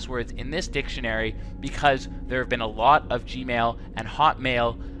passwords in this dictionary because there have been a lot of Gmail and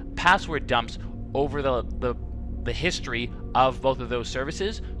Hotmail password dumps over the history of both of those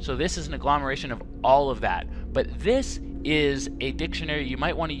services. So this is an agglomeration of all of that. But this is a dictionary you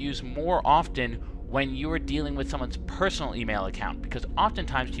might want to use more often when you are dealing with someone's personal email account, because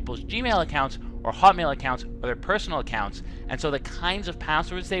oftentimes people's Gmail accounts or Hotmail accounts are their personal accounts, and so the kinds of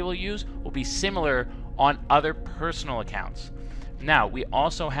passwords they will use will be similar on other personal accounts. Now, we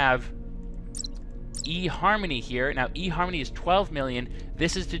also have eHarmony here. Now, eHarmony is 12 million.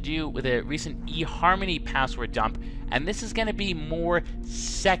 This is to do with a recent eHarmony password dump, and this is going to be more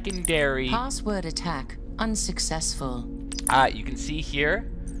secondary. Password attack unsuccessful. You can see here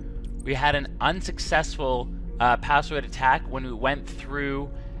we had an unsuccessful password attack when we went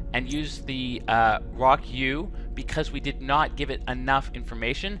through and used the RockU because we did not give it enough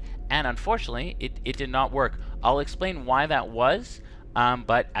information, and unfortunately it did not work. I'll explain why that was,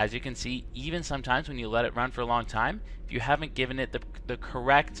 but as you can see, even sometimes when you let it run for a long time, if you haven't given it the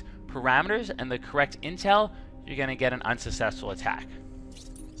correct parameters and the correct intel, you're going to get an unsuccessful attack.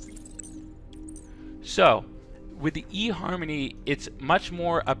 So with the eHarmony, it's much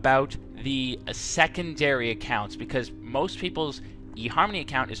more about the secondary accounts, because most people's eHarmony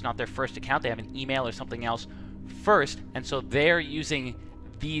account is not their first account. They have an email or something else first, and so they're using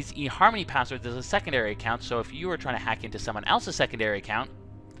these eHarmony passwords as a secondary account. So if you were trying to hack into someone else's secondary account,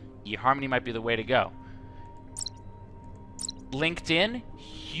 eHarmony might be the way to go. LinkedIn,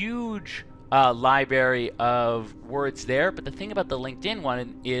 huge library of words there, but the thing about the LinkedIn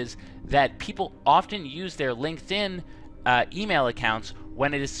one is that people often use their LinkedIn email accounts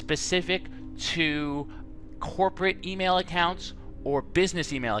when it is specific to corporate email accounts or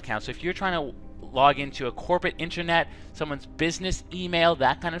business email accounts. So if you're trying to log into a corporate intranet, someone's business email,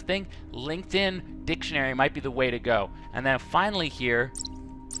 that kind of thing, LinkedIn dictionary might be the way to go. And then finally here,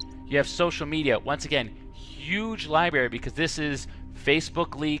 you have social media. Once again, huge library because this is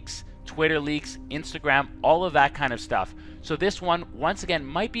Facebook leaks, Twitter leaks, Instagram, all of that kind of stuff. So this one, once again,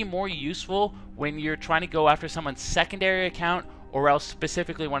 might be more useful when you're trying to go after someone's secondary account or else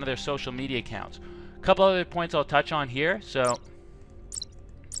specifically one of their social media accounts. A couple other points I'll touch on here. So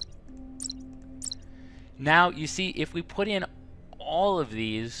now you see if we put in all of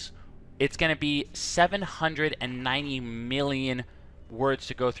these, it's going to be 790 million words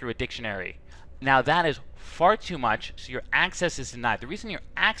to go through a dictionary. Now that is far too much, so your access is denied. The reason your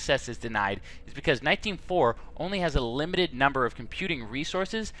access is denied is because 19.4 only has a limited number of computing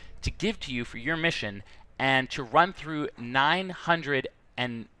resources to give to you for your mission, and to run through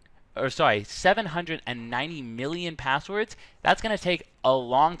 790 million passwords, that's going to take a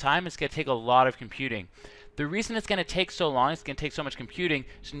long time. It's going to take a lot of computing. The reason it's going to take so long, it's going to take so much computing,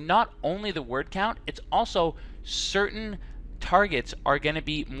 is not only the word count, it's also certain targets are going to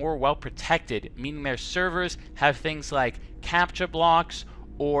be more well protected, meaning their servers have things like CAPTCHA blocks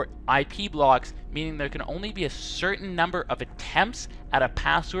or IP blocks, meaning there can only be a certain number of attempts at a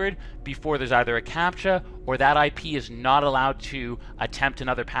password before there's either a CAPTCHA or that IP is not allowed to attempt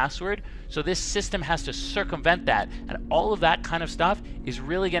another password. So this system has to circumvent that, and all of that kind of stuff is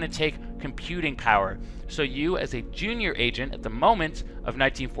really going to take computing power. So you, as a junior agent at the moment of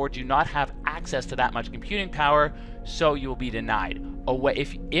 19.4, do not have access to that much computing power, so you will be denied.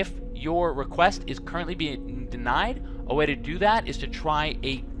 If your request is currently being denied, a way to do that is to try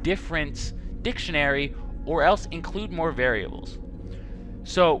a different dictionary or else include more variables.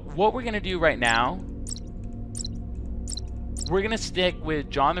 So what we're going to do right now, we're going to stick with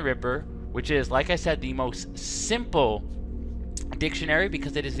John the Ripper, which is, like I said, the most simple dictionary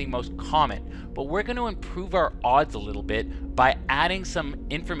because it is the most common. But we're going to improve our odds a little bit by adding some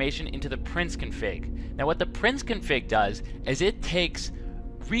information into the prints config. Now what the prints config does is it takes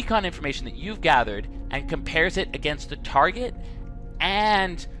Recon information that you've gathered and compares it against the target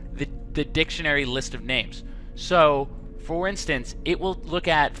and the dictionary list of names. So for instance, it will look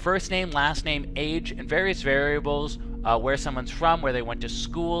at first name, last name, age, and various variables, where someone's from, where they went to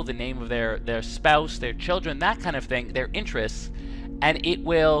school, the name of their spouse, their children, that kind of thing, their interests, and it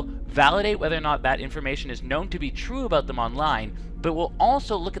will validate whether or not that information is known to be true about them online, but will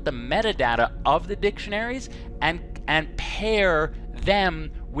also look at the metadata of the dictionaries and pair them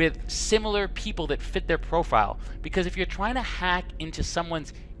with similar people that fit their profile. Because if you're trying to hack into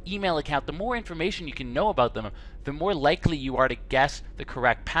someone's email account, the more information you can know about them, the more likely you are to guess the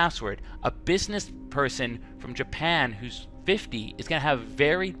correct password. A business person from Japan who's 50 is going to have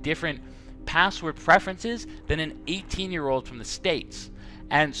very different password preferences than an 18-year-old from the States.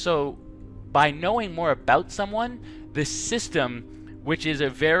 And so by knowing more about someone, the system, which is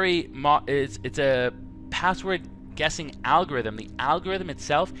it's a password guessing algorithm, the algorithm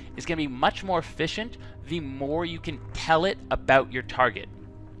itself is going to be much more efficient the more you can tell it about your target.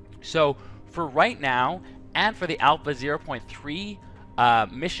 So for right now, and for the Alpha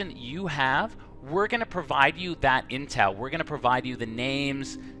 0.3 mission that you have, we're going to provide you that intel. We're going to provide you the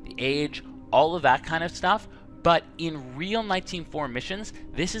names, the age, all of that kind of stuff. But in real 19.4 missions,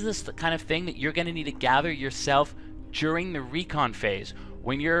 this is the kind of thing that you're going to need to gather yourself during the recon phase.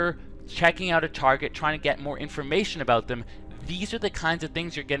 When you're checking out a target, trying to get more information about them, these are the kinds of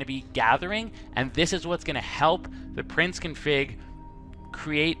things you're going to be gathering, and this is what's going to help the prints config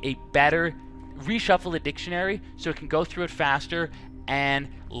create a better, reshuffle the dictionary so it can go through it faster and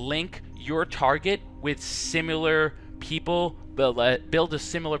link your target with similar people, build a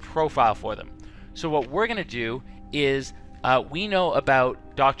similar profile for them. So what we're going to do is, we know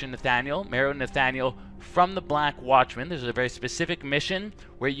about Dr. Nathaniel, Mario Nathaniel, from the Black Watchman. There's a very specific mission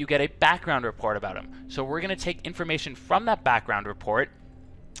where you get a background report about him. So we're going to take information from that background report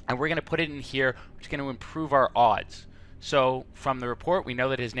and we're going to put it in here, which is going to improve our odds. So from the report, we know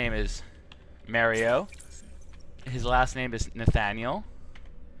that his name is Mario. His last name is Nathaniel.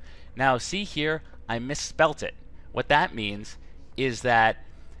 Now see here, I misspelt it. What that means is that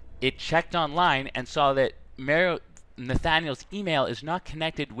it checked online and saw that Nathaniel's email is not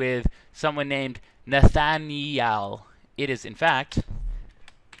connected with someone named Nathaniel. It is, in fact,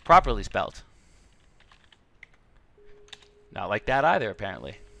 properly spelled. Not like that either,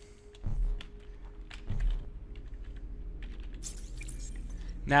 apparently.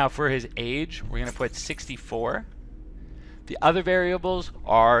 Now for his age, we're going to put 64. The other variables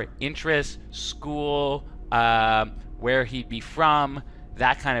are interest, school, where he'd be from,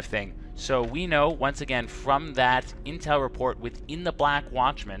 that kind of thing. So we know, once again, from that intel report within the Black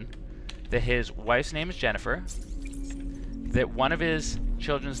Watchman that his wife's name is Jennifer, that one of his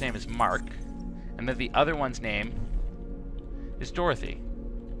children's name is Mark, and that the other one's name is Dorothy.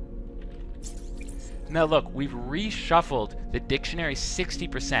 Now look, we've reshuffled the dictionary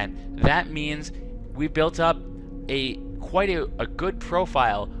 60%. That means we built up quite a good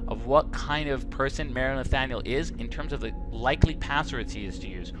profile of what kind of person Marilyn Nathaniel is in terms of the likely passwords he is to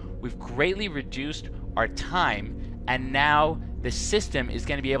use. We've greatly reduced our time, and now the system is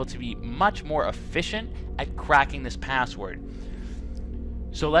going to be able to be much more efficient at cracking this password.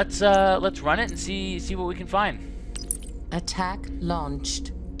 So let's run it and see what we can find. Attack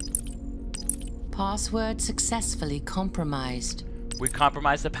launched. Password successfully compromised. We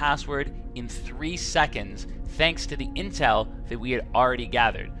compromised the password in 3 seconds thanks to the intel that we had already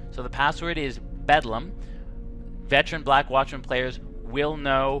gathered. So the password is Bedlam. Veteran Black Watchman players will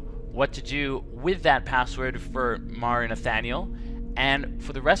know what to do with that password for Mar and Nathaniel, and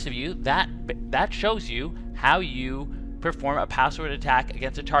for the rest of you, that shows you how you perform a password attack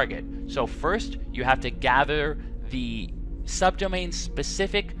against a target. So first, you have to gather the subdomain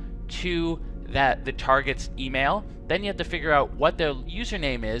specific to the target's email. Then you have to figure out what their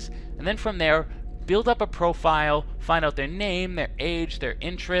username is, and then from there, build up a profile, find out their name, their age, their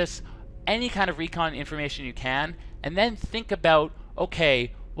interests, any kind of recon information you can, and then think about,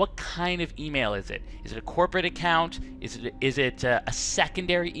 okay, what kind of email is it? Is it a corporate account? Is it a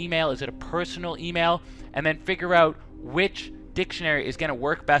secondary email? Is it a personal email? And then figure out which dictionary is going to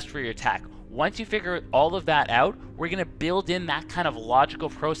work best for your attack. Once you figure all of that out, we're going to build in that kind of logical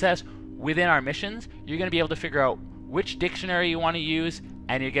process within our missions. You're going to be able to figure out which dictionary you want to use,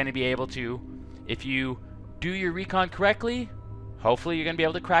 and you're going to be able to, if you do your recon correctly, hopefully you're going to be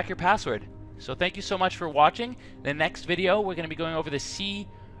able to crack your password. So thank you so much for watching. In the next video, we're going to be going over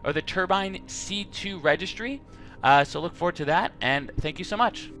the Turbine C2 Registry. So look forward to that, and thank you so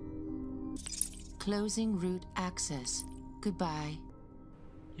much. Closing root access. Goodbye.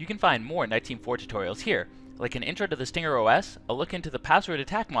 You can find more Nite Team 4 tutorials here, like an intro to the Stinger OS, a look into the password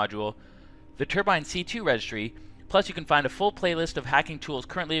attack module, the Turbine C2 Registry, plus you can find a full playlist of hacking tools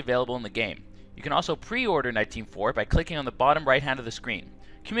currently available in the game. You can also pre-order Nite Team 4 by clicking on the bottom right hand of the screen.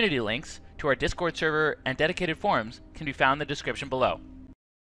 Community links to our Discord server and dedicated forums can be found in the description below.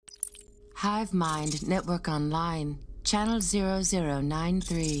 Hive Mind Network Online. Channel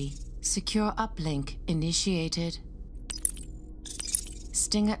 0093. Secure uplink initiated.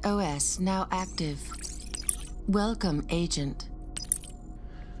 Stinger OS now active. Welcome, Agent.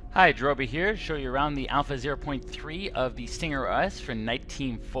 Hi, Droby here to show you around the Alpha 0.3 of the Stinger OS for Nite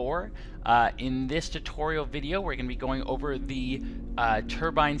Team 4. In this tutorial video, we're going to be going over the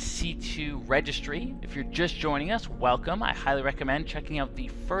Turbine C2 Registry. If you're just joining us, welcome. I highly recommend checking out the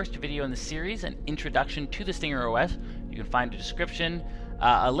first video in the series, an introduction to the Stinger OS. You can find a description,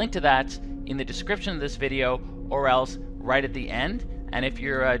 a link to that in the description of this video, or else right at the end. And if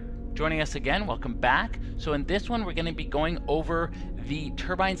you're joining us again, welcome back. So in this one, we're going to be going over the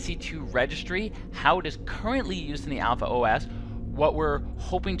Turbine C2 Registry, how it is currently used in the Alpha OS, what we're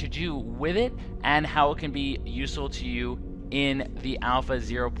hoping to do with it, and how it can be useful to you in the Alpha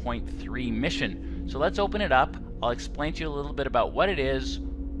 0.3 mission. So let's open it up. I'll explain to you a little bit about what it is,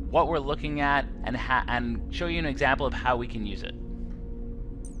 what we're looking at, and show you an example of how we can use it.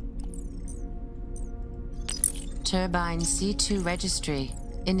 Turbine C2 Registry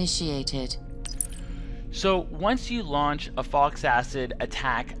initiated. So once you launch a Fox Acid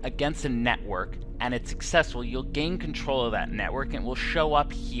attack against a network and it's successful, you'll gain control of that network and it will show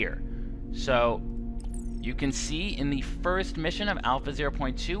up here. So you can see in the first mission of Alpha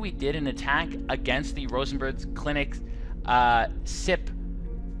 0.2, we did an attack against the Rosenberg's Clinic SIP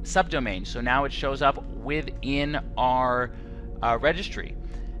subdomain. So now it shows up within our registry.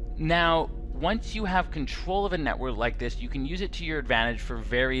 Now, once you have control of a network like this, you can use it to your advantage for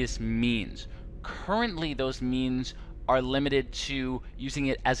various means. Currently, those means are limited to using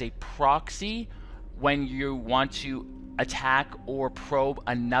it as a proxy when you want to attack or probe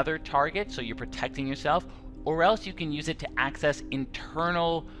another target, so you're protecting yourself, or else you can use it to access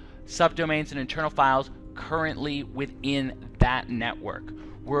internal subdomains and internal files currently within that network.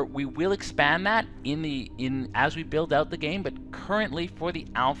 We will expand that as we build out the game, but currently for the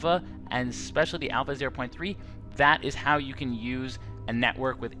Alpha, and especially the Alpha 0.3, that is how you can use a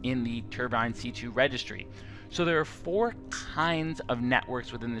network within the Turbine C2 Registry. So there are 4 kinds of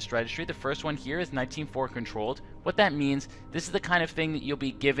networks within this registry. The first one here is Nite Team 4 controlled. What that means, this is the kind of thing that you'll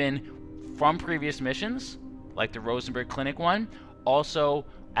be given from previous missions, like the Rosenberg Clinic one. Also,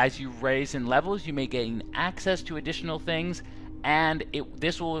 as you raise in levels, you may gain access to additional things, and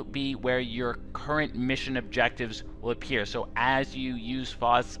this will be where your current mission objectives will appear. So as you use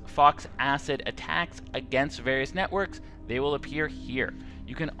Fox acid attacks against various networks, they will appear here.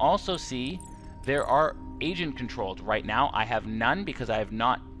 You can also see there are agent controls. Right now I have none because I have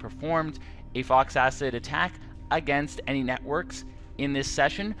not performed a Fox acid attack against any networks in this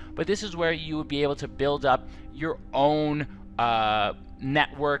session, but this is where you would be able to build up your own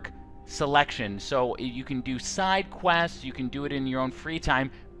network selection. So you can do side quests, you can do it in your own free time,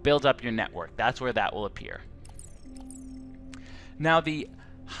 build up your network. That's where that will appear. Now the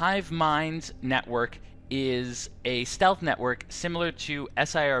Hive Mind network is a stealth network similar to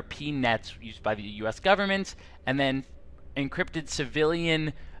SIRP nets used by the US government, and then encrypted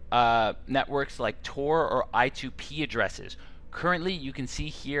civilian networks like Tor or I2P addresses. Currently, you can see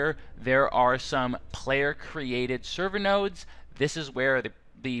here there are some player-created server nodes. This is where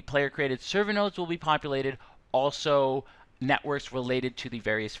the player-created server nodes will be populated. Also, networks related to the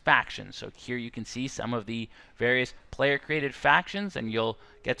various factions. So here you can see some of the various player-created factions, and you'll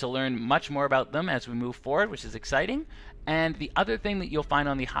get to learn much more about them as we move forward, which is exciting. And the other thing that you'll find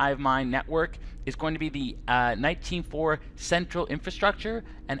on the Hive Mind network is going to be the Nite Team 4 central infrastructure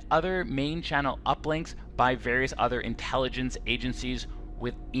and other main channel uplinks by various other intelligence agencies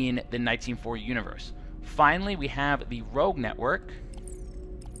within the Nite Team 4 universe. Finally, we have the Rogue network.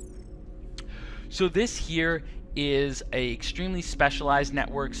 So this here is a extremely specialized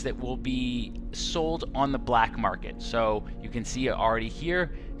networks that will be sold on the black market. So you can see it already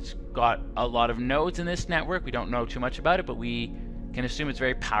here. It's got a lot of nodes in this network. We don't know too much about it, but we can assume it's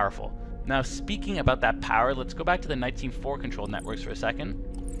very powerful. Now, speaking about that power, let's go back to the Nite Team 4 controlled networks for a second.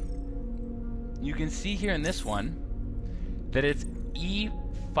 You can see here in this one that it's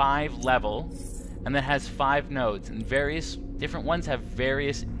E5 level, and that has 5 nodes, and various different ones have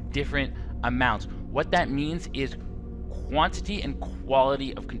various different amounts. What that means is quantity and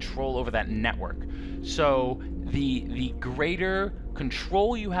quality of control over that network. So the greater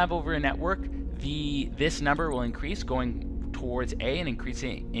control you have over a network, this number will increase going towards A and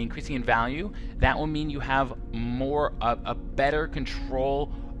increasing in value. That will mean you have a better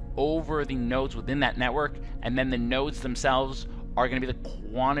control over the nodes within that network, and then the nodes themselves are going to be the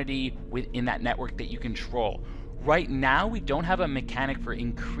quantity within that network that you control. Right now, we don't have a mechanic for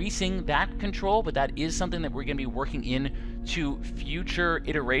increasing that control, but that is something that we're going to be working in to future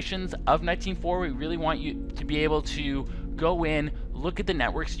iterations of Nite Team 4. We really want you to be able to go in, look at the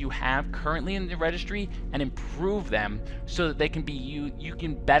networks you have currently in the registry, and improve them so that they can be you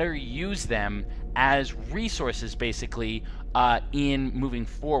can better use them as resources, basically, in moving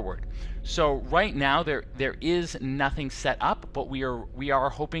forward. So right now, there is nothing set up, but we are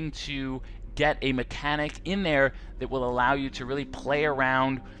hoping to get a mechanic in there that will allow you to really play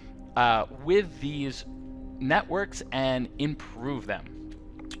around with these networks and improve them.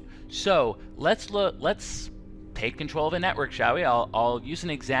 So let's take control of a network, shall we? I'll use an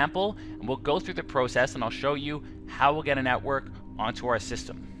example, and we'll go through the process, and I'll show you how we'll get a network onto our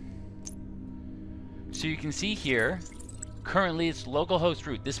system. So you can see here, currently it's localhost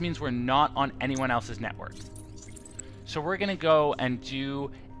root. This means we're not on anyone else's network. So we're going to go and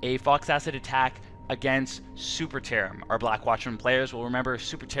do a Fox acid attack against Super Terram. Our Black Watchman players will remember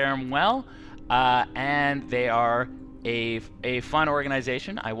Super Terram well, and they are a fun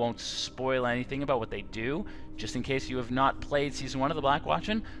organization. I won't spoil anything about what they do, just in case you have not played Season 1 of the Black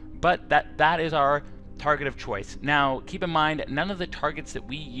Watchman, but that is our target of choice. Now, keep in mind, none of the targets that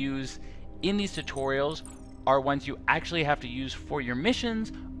we use in these tutorials are ones you actually have to use for your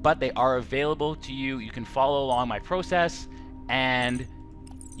missions, but they are available to you. You can follow along my process, and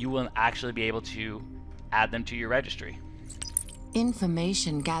you will actually be able to add them to your registry.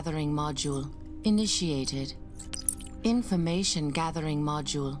 Information gathering module initiated. Information gathering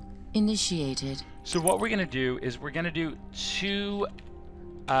module initiated. So what we're going to do is we're going to do 2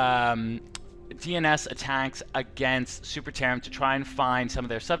 DNS attacks against Super Terram to try and find some of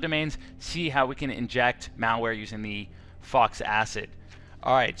their subdomains, see how we can inject malware using the Fox acid.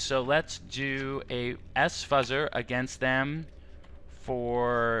 Alright, so let's do a sfuzzer against them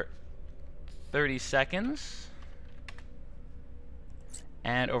for 30 seconds.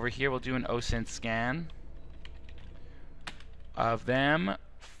 And over here we'll do an OSINT scan of them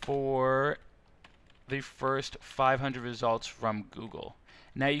for the first 500 results from Google.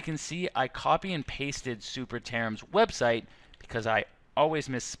 Now you can see I copy and pasted Super Terram's website because I always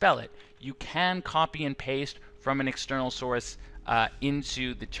misspell it. You can copy and paste from an external source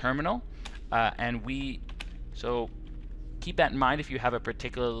into the terminal, so keep that in mind if you have a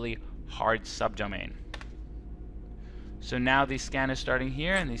particularly hard subdomain. So now the scan is starting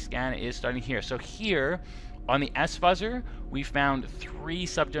here, and the scan is starting here. So here, On the sfuzzer, we found 3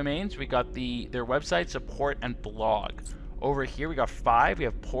 subdomains. We got their website, support, and blog. Over here we got 5. We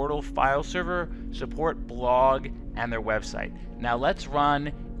have portal, file server, support, blog, and their website. Now let's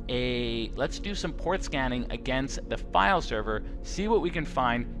do some port scanning against the file server, see what we can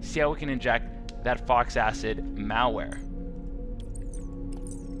find, see how we can inject that Fox Acid malware.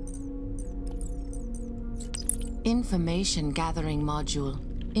 Information gathering module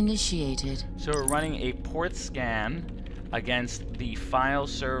initiated. So we're running a port scan against the file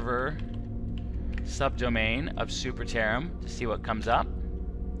server subdomain of Superterram to see what comes up.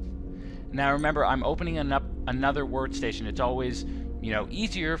 Now remember, I'm opening up another workstation. It's always,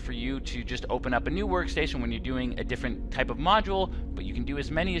 easier for you to just open up a new workstation when you're doing a different type of module, but you can do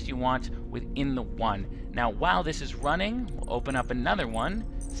as many as you want within the one. Now while this is running, we'll open up another one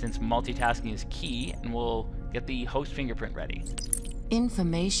since multitasking is key, and we'll get the host fingerprint ready.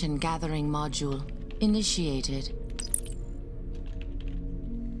 Information gathering module initiated.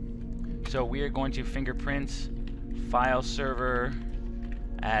 So we are going to fingerprint file server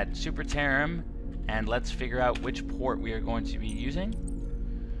at Superterram, and let's figure out which port we are going to be using.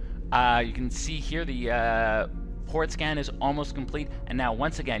 You can see here the port scan is almost complete, and now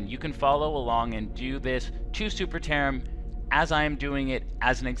once again you can follow along and do this to Superterram as I am doing it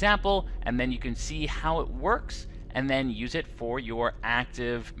as an example, and then you can see how it works and then use it for your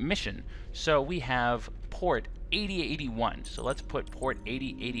active mission. So we have port 8081. So let's put port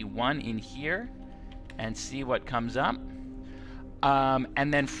 8081 in here and see what comes up.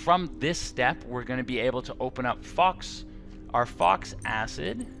 And then from this step, we're going to be able to open up our Fox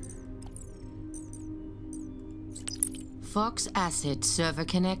Acid. Fox Acid server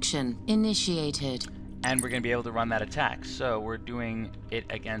connection initiated. And we're going to be able to run that attack. So we're doing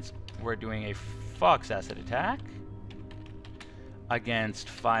a Fox Acid attack against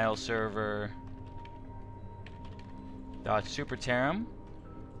file server Superterram.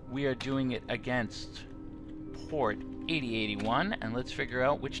 We are doing it against port 8081, and let's figure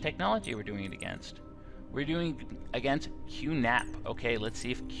out which technology we're doing it against. We're doing it against QNAP. Okay, let's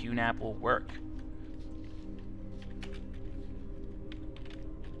see if QNAP will work.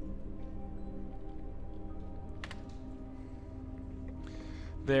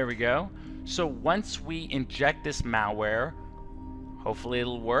 There we go. So once we inject this malware, hopefully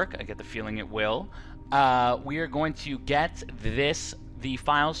it'll work. I get the feeling it will. We are going to get the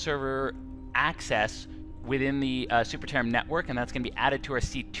file server access within the Superterram network, and that's going to be added to our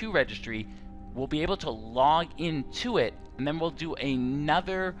C2 registry. We'll be able to log into it, and then we'll do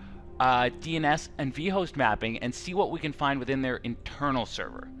another DNS and vhost mapping and see what we can find within their internal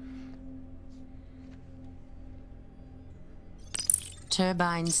server.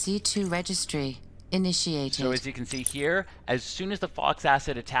 Turbine C2 Registry initiated. So as you can see here, as soon as the Fox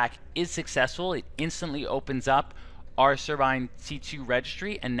Acid attack is successful, it instantly opens up our Turbine C2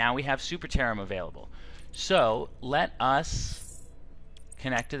 registry, and now we have Superterram available. So let us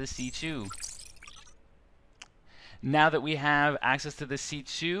connect to the C2. Now that we have access to the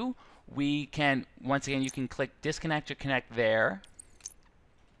C2, we can, once again, you can click disconnect or connect there.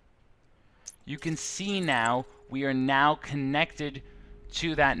 You can see now we are now connected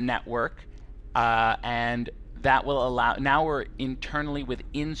to that network, and that will allow, now we're internally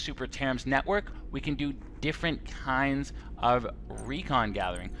within Superterram's network, we can do different kinds of recon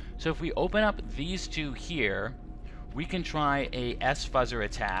gathering. So if we open up these two here, we can try a sfuzzer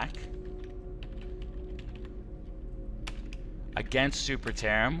attack against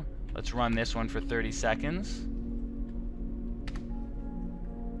Superterram. Let's run this one for 30 seconds.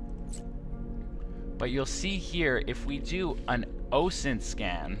 But you'll see here, if we do an OSINT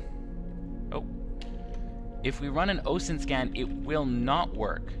scan, if we run an OSINT scan, it will not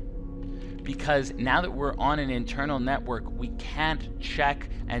work. Because now that we're on an internal network, we can't check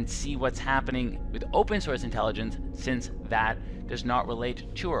and see what's happening with open source intelligence, since that does not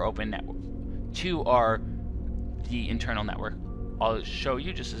relate to our open network, to the internal network. I'll show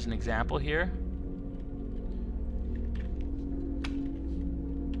you just as an example here.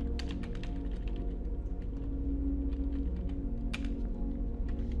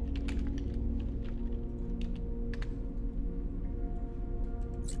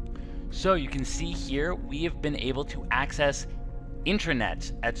 So you can see here, we have been able to access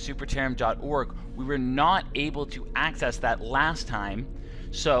intranet at superterram.org. We were not able to access that last time.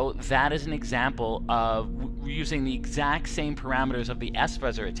 So that is an example of using the exact same parameters of the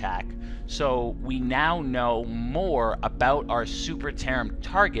sfuzzer attack. So we now know more about our Superterram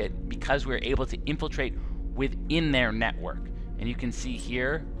target because we're able to infiltrate within their network. And you can see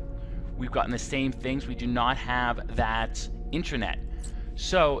here, we've gotten the same things. We do not have that intranet.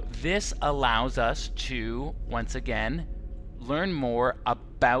 So this allows us to, once again, learn more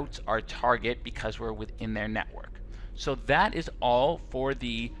about our target because we're within their network. So that is all for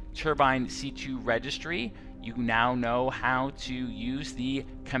the Turbine C2 Registry. You now know how to use the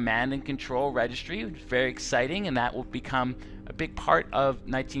command and control registry. It's very exciting, and that will become a big part of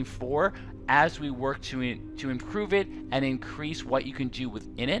 19.4 as we work to improve it and increase what you can do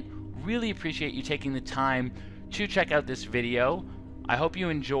within it. Really appreciate you taking the time to check out this video. I hope you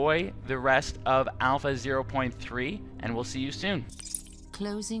enjoy the rest of Alpha 0.3, and we'll see you soon.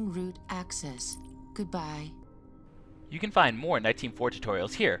 Closing root access. Goodbye. You can find more 19.4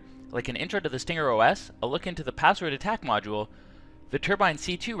 tutorials here, like an intro to the Stinger OS, a look into the password attack module, the Turbine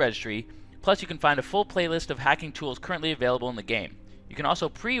C2 Registry, plus you can find a full playlist of hacking tools currently available in the game. You can also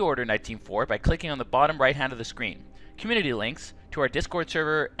pre-order 19.4 by clicking on the bottom right hand of the screen. Community links to our Discord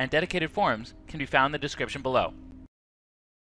server and dedicated forums can be found in the description below.